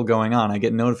protests are still going on. I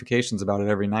get notifications about it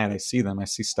every night. I see them. I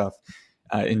see stuff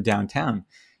in downtown.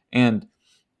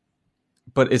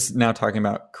 But it's now talking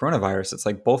about coronavirus. It's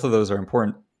like both of those are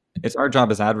important. It's our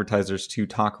job as advertisers to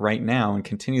talk right now and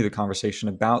continue the conversation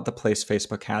about the place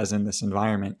Facebook has in this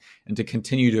environment, and to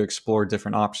continue to explore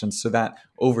different options so that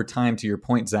over time, to your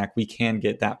point, Zach, we can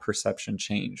get that perception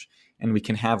change and we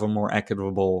can have a more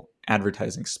equitable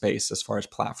advertising space as far as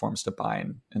platforms to buy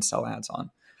and sell ads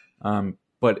on.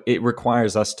 But it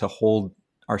requires us to hold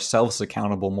ourselves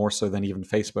accountable more so than even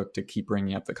Facebook to keep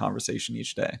bringing up the conversation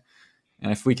each day.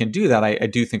 And if we can do that, I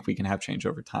do think we can have change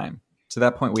over time. To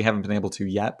that point, we haven't been able to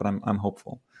yet, but I'm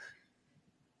hopeful.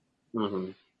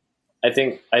 Mm-hmm. I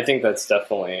think that's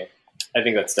definitely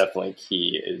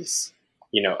key. Is,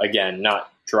 again,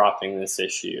 not dropping this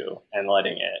issue and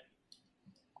letting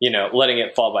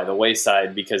it fall by the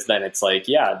wayside, because then it's like,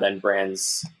 then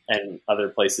brands and other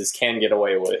places can get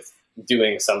away with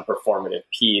doing some performative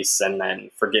piece and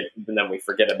then we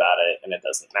forget about it and it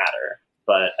doesn't matter.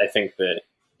 But I think that,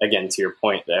 again, to your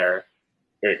point there,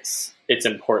 it's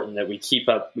important that we keep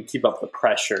up the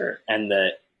pressure, and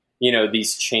that,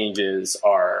 these changes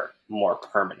are more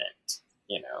permanent,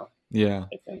 Yeah.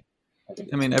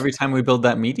 I mean, every time we build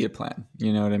that media plan,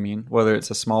 you know what I mean? Whether it's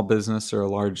a small business or a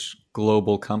large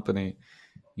global company,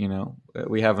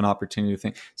 we have an opportunity to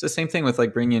think. It's the same thing with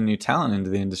like bringing in new talent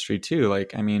into the industry too.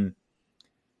 Like, I mean,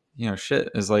 shit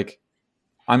is like,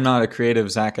 I'm not a creative,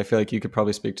 Zach. I feel like you could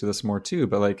probably speak to this more too,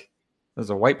 but like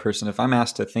as a white person, if I'm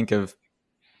asked to think of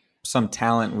some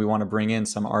talent we want to bring in,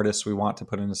 some artists we want to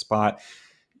put in a spot,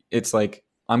 it's like,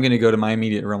 I'm going to go to my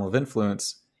immediate realm of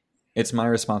influence. it's my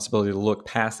responsibility to look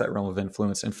past that realm of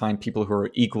influence and find people who are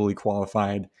equally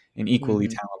qualified and equally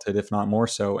talented, if not more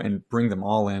so, and bring them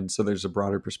all in. So there's a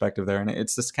broader perspective there. And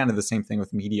it's this kind of the same thing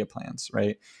with media plans,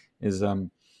 right? Is,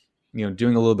 doing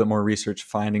a little bit more research,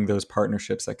 finding those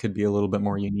partnerships that could be a little bit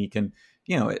more unique. And,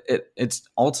 it's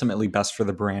ultimately best for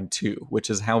the brand too, which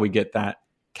is how we get that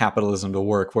capitalism to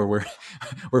work, where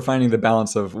we're finding the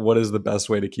balance of what is the best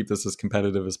way to keep this as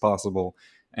competitive as possible,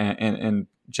 and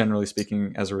generally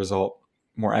speaking, as a result,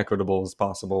 more equitable as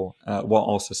possible, while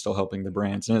also still helping the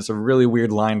brands. And it's a really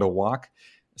weird line to walk,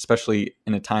 especially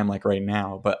in a time like right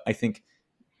now. But I think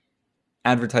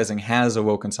advertising has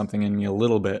awoken something in me a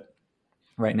little bit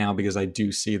right now, because I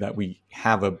do see that we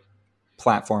have a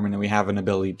platform and we have an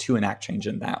ability to enact change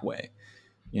in that way,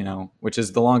 which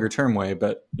is the longer term way.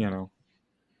 But,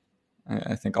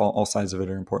 I think all sides of it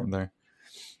are important there.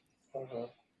 Mm-hmm.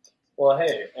 Well,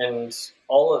 hey, and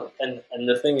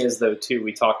the thing is, though, too,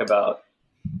 we talk about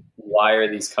why are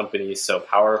these companies so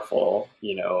powerful?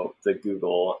 The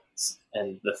Googles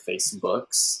and the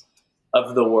Facebooks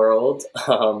of the world,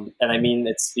 and I mean,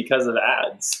 it's because of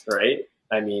ads, right?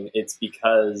 I mean, it's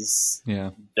because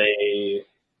they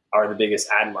are the biggest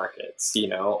ad markets.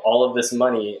 All of this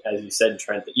money, as you said,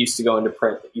 Trent, that used to go into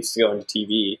print, that used to go into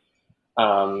TV.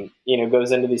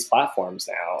 Goes into these platforms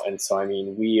now. And so, I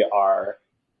mean, we are,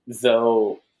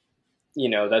 though,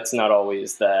 that's not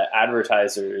always the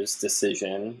advertiser's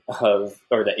decision or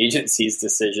the agency's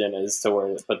decision as to where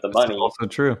to put the money. That's also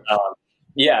true.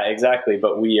 Yeah, exactly.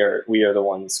 But we are the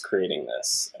ones creating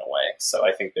this in a way. So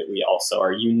I think that we also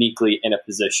are uniquely in a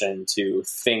position to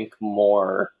think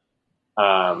more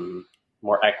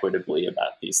equitably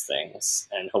about these things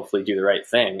and hopefully do the right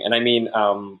thing. And I mean,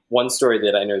 one story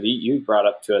that I know that you brought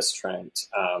up to us, Trent,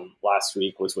 last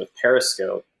week was with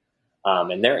Periscope,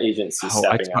 and their agency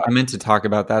stepping up. I meant to talk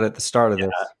about that at the start of this.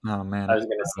 Oh man, I was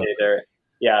going to say there.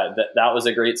 Yeah, that was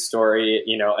a great story,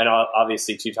 and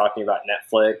obviously too, talking about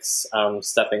Netflix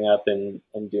stepping up and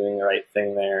doing the right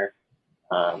thing there.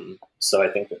 So I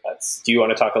think that's. Do you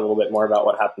want to talk a little bit more about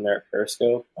what happened there at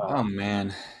Periscope? Oh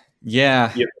man,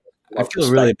 yeah. I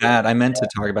feel really bad. I meant to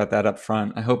talk about that up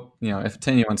front. I hope, if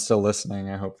anyone's still listening,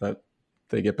 I hope that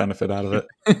they get benefit out of it.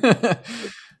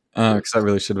 Because I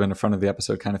really should have been in front of the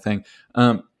episode kind of thing.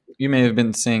 You may have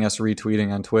been seeing us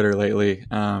retweeting on Twitter lately.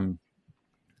 Let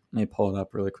me pull it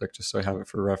up really quick just so I have it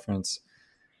for reference.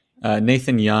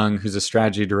 Nathan Young, who's a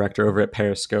strategy director over at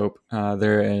Periscope.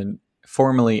 They're a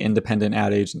formerly independent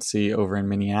ad agency over in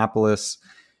Minneapolis.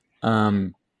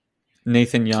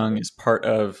 Nathan Young is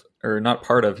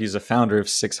he's a founder of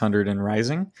 600 and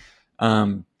Rising,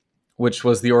 which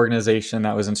was the organization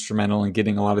that was instrumental in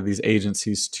getting a lot of these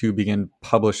agencies to begin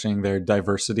publishing their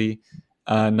diversity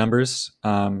numbers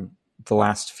the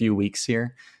last few weeks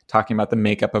here, talking about the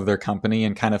makeup of their company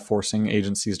and kind of forcing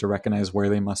agencies to recognize where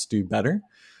they must do better.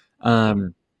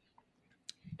 And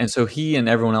so he and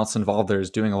everyone else involved there is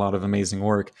doing a lot of amazing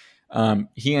work.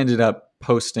 He ended up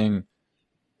posting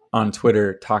on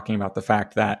Twitter talking about the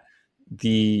fact that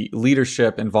the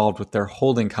leadership involved with their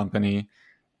holding company,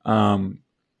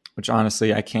 which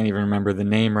honestly, I can't even remember the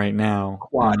name right now.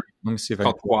 Quad. Let me see if I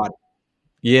can. Quad.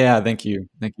 Yeah, thank you.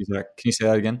 Thank you, Zach. Can you say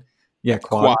that again? Yeah,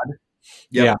 Quad.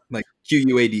 Yep, yeah, like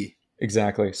QUAD.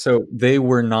 Exactly. So they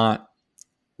were not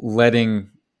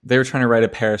they were trying to write a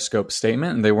Periscope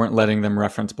statement, and they weren't letting them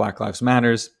reference Black Lives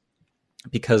Matters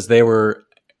because they were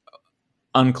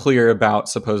unclear about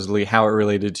supposedly how it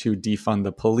related to defund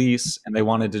the police, and they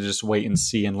wanted to just wait and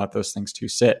see and let those things two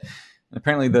sit. And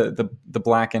apparently the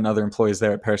Black and other employees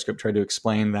there at Periscope tried to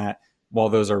explain that while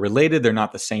those are related, they're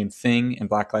not the same thing, and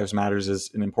Black Lives Matters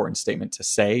is an important statement to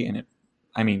say. And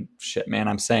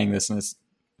I'm saying this and it's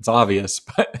obvious,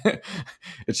 but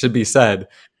it should be said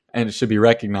and it should be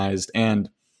recognized. And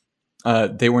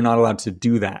they were not allowed to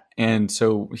do that. And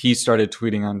so he started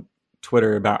tweeting on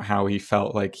Twitter about how he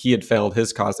felt like he had failed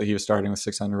his cause that he was starting with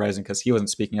 600 Rising because he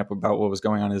wasn't speaking up about what was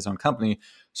going on in his own company.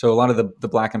 So a lot of the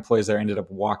Black employees there ended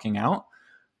up walking out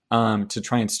to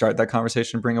try and start that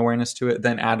conversation, bring awareness to it.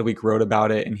 Then Adweek wrote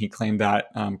about it, and he claimed that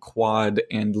Quad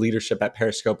and leadership at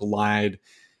Periscope lied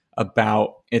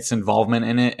about its involvement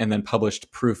in it, and then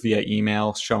published proof via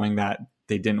email showing that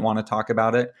they didn't want to talk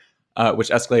about it, which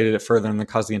escalated it further and then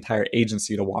caused the entire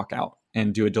agency to walk out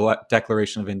and do a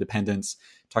declaration of independence,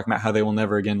 talking about how they will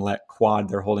never again let Quad,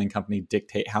 their holding company,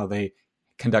 dictate how they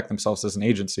conduct themselves as an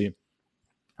agency,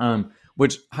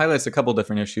 which highlights a couple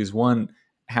different issues. One,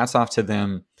 hats off to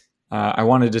them. I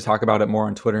wanted to talk about it more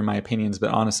on Twitter in my opinions,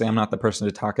 but honestly, I'm not the person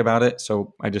to talk about it.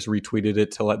 So I just retweeted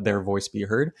it to let their voice be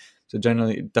heard. So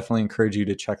definitely encourage you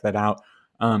to check that out.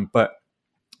 But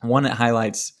one, it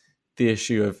highlights the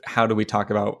issue of how do we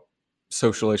talk about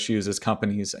social issues as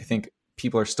companies. I think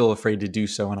people are still afraid to do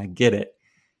so, and I get it.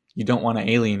 You don't want to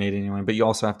alienate anyone, but you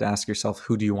also have to ask yourself,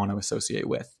 who do you want to associate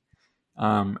with?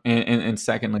 And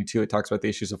secondly, too, it talks about the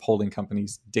issues of holding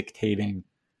companies dictating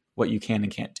what you can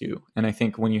and can't do. And I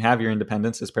think when you have your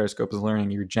independence, as Periscope is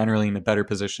learning, you're generally in a better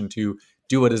position to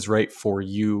do what is right for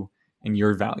you and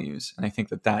your values. And I think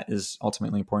that is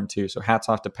ultimately important too. So hats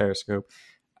off to Periscope.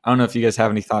 I don't know if you guys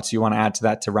have any thoughts you want to add to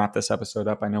that to wrap this episode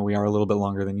up. I know we are a little bit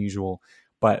longer than usual,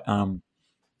 but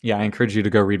yeah, I encourage you to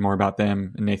go read more about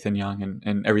them and Nathan Young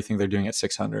and everything they're doing at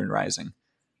 600 and Rising.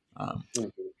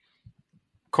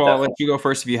 Cole, I'll let you go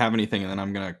first if you have anything, and then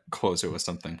I'm going to close it with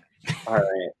something. All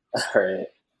right.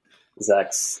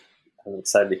 Zach's, I'm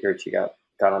excited to hear what you got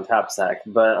on tap, Zach.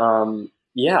 But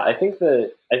yeah, I think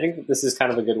that this is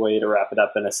kind of a good way to wrap it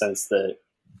up in a sense that,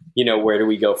 you know, where do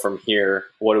we go from here?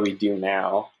 What do we do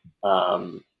now?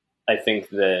 I think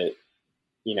that,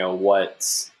 you know,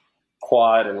 what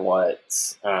Quad and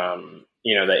what,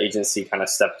 you know, the agency kind of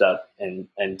stepped up and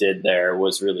did there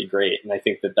was really great. And I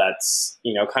think that that's,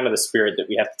 you know, kind of the spirit that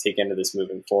we have to take into this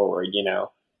moving forward. You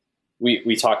know,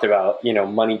 we talked about, you know,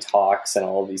 money talks and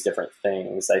all of these different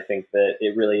things. I think that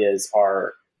it really is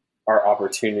our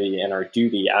opportunity and our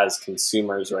duty as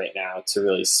consumers right now to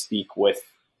really speak with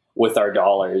our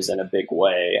dollars in a big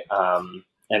way.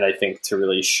 And I think to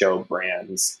really show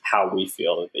brands how we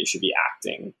feel that they should be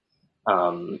acting.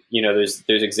 You know,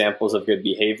 there's examples of good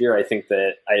behavior. I think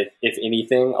that if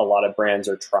anything, a lot of brands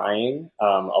are trying. A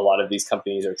lot of these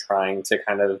companies are trying to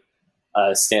kind of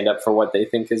stand up for what they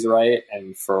think is right,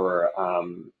 and for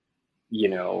you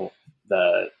know,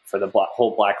 for the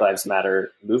whole Black Lives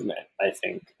Matter movement. I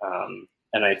think,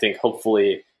 and I think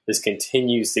hopefully this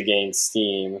continues to gain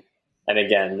steam. And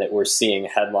again, that we're seeing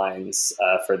headlines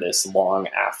for this long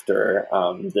after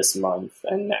this month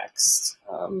and next,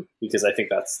 because I think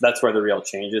that's where the real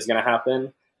change is going to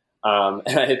happen.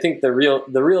 And I think the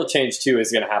real change too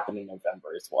is going to happen in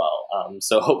November as well.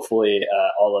 So hopefully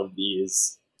all of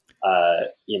these,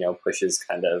 you know, pushes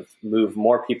kind of move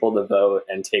more people to vote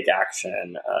and take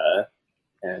action.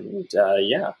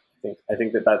 Yeah, I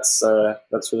think that's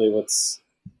really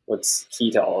what's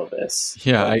key to all of this.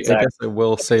 Yeah, I guess I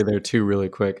will say there too, really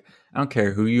quick. I don't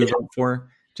care who you vote for,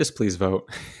 just please vote.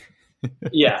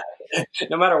 Yeah,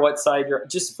 no matter what side you're,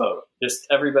 just vote. Just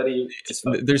everybody, just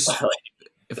vote.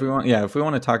 If we want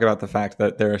to talk about the fact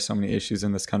that there are so many issues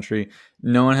in this country,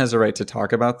 no one has a right to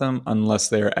talk about them unless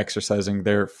they are exercising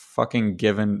their fucking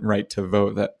given right to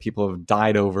vote that people have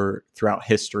died over throughout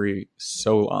history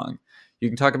so long. You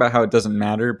can talk about how it doesn't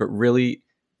matter, but really,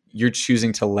 you're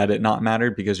choosing to let it not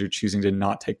matter because you're choosing to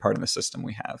not take part in the system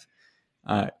we have.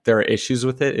 There are issues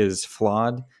with it, is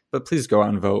flawed, but please go out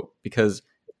and vote, because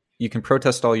you can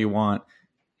protest all you want,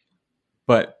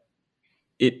 but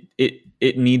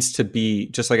it needs to be,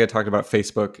 just like I talked about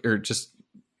Facebook, or just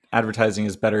advertising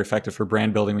is better effective for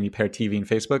brand building when you pair TV and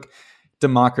Facebook.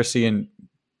 Democracy and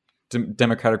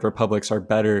democratic republics are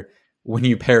better when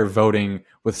you pair voting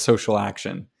with social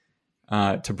action.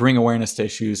 To bring awareness to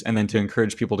issues and then to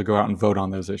encourage people to go out and vote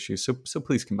on those issues. So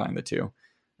please combine the two.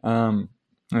 And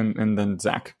then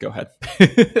Zach, go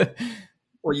ahead.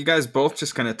 Well, you guys both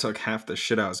just kind of took half the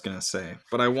shit I was going to say,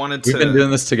 but I wanted to... We've been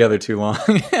doing this together too long.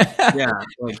 Yeah,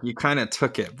 like you kind of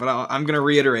took it, but I'm going to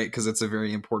reiterate because it's a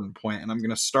very important point, and I'm going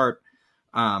to start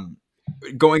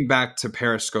going back to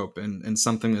Periscope and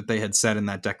something that they had said in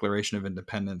that Declaration of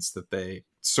Independence that they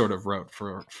sort of wrote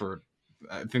for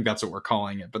I think that's what we're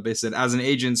calling it. But they said, as an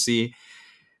agency,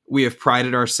 we have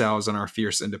prided ourselves on our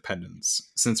fierce independence.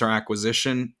 Since our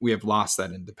acquisition, we have lost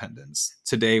that independence.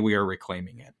 Today, we are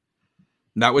reclaiming it.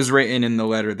 That was written in the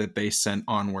letter that they sent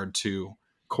onward to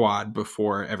Quad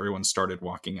before everyone started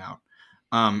walking out.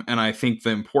 And I think the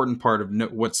important part of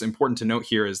what's important to note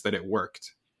here is that it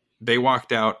worked. They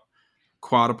walked out,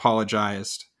 Quad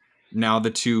apologized. Now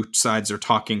the two sides are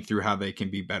talking through how they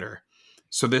can be better.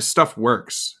 So this stuff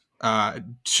works.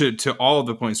 To all of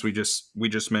the points we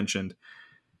just mentioned,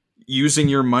 using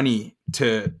your money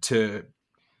to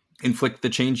inflict the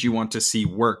change you want to see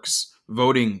works.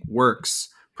 Voting works.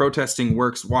 Protesting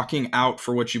works. Walking out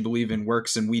for what you believe in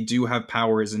works. And we do have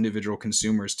power as individual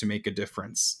consumers to make a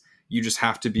difference. You just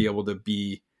have to be able to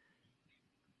be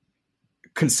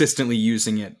consistently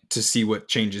using it to see what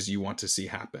changes you want to see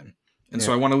happen. And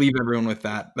so I want to leave everyone with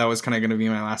that. That was kind of going to be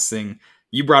my last thing.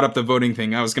 You brought up the voting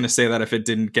thing. I was going to say that if it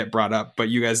didn't get brought up, but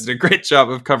you guys did a great job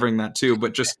of covering that too.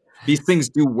 But just these things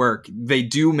do work. They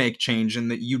do make change,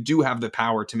 and that you do have the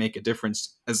power to make a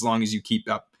difference as long as you keep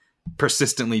up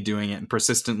persistently doing it and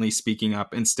persistently speaking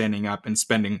up and standing up and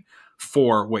spending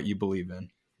for what you believe in.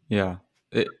 Yeah.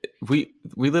 We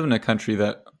live in a country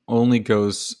that only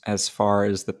goes as far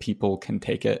as the people can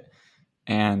take it.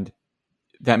 And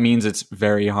that means it's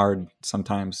very hard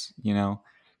sometimes, you know.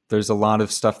 There's a lot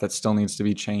of stuff that still needs to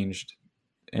be changed.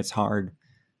 It's hard.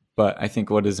 But I think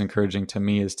what is encouraging to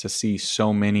me is to see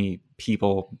so many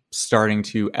people starting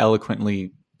to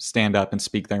eloquently stand up and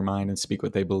speak their mind and speak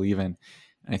what they believe in.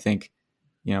 And I think,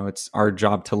 you know, it's our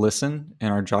job to listen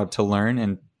and our job to learn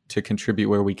and to contribute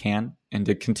where we can and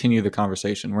to continue the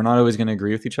conversation. We're not always going to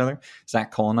agree with each other.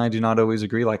 Zach Cole and I do not always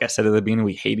agree. Like I said at the beginning,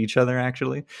 we hate each other,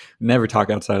 actually. Never talk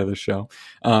outside of the show.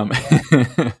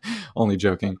 Only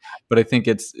joking. But I think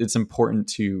it's important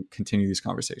to continue these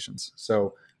conversations.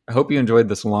 So I hope you enjoyed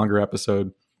this longer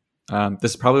episode.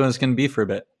 This is probably what it's going to be for a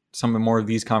bit. Some more of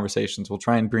these conversations. We'll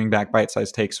try and bring back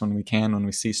bite-sized takes when we can, when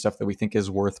we see stuff that we think is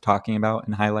worth talking about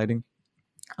and highlighting.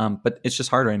 But it's just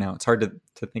hard right now. It's hard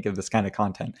to think of this kind of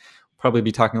content. We'll probably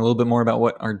be talking a little bit more about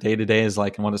what our day-to-day is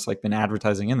like and what it's like been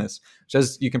advertising in this, which,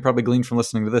 as you can probably glean from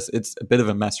listening to this, it's a bit of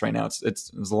a mess right now.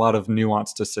 There's a lot of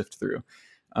nuance to sift through.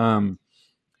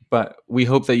 But we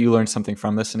hope that you learned something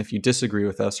from this. And if you disagree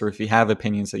with us, or if you have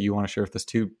opinions that you want to share with us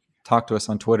too, talk to us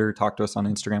on Twitter, talk to us on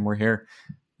Instagram. We're here.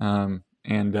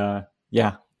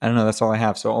 Yeah, I don't know. That's all I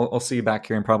have. So I'll see you back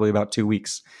here in probably about 2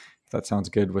 weeks, if that sounds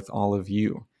good with all of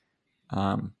you.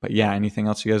 But yeah, anything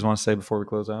else you guys want to say before we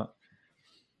close out?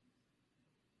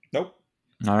 Nope.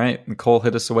 All right. Nicole,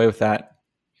 hit us away with that.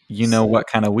 You know what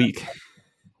kind of week?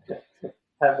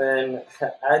 Have an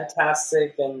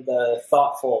adtastic and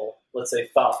thoughtful, let's say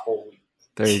thoughtful week.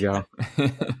 There you go. All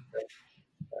right.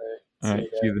 All right.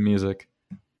 Cue the music.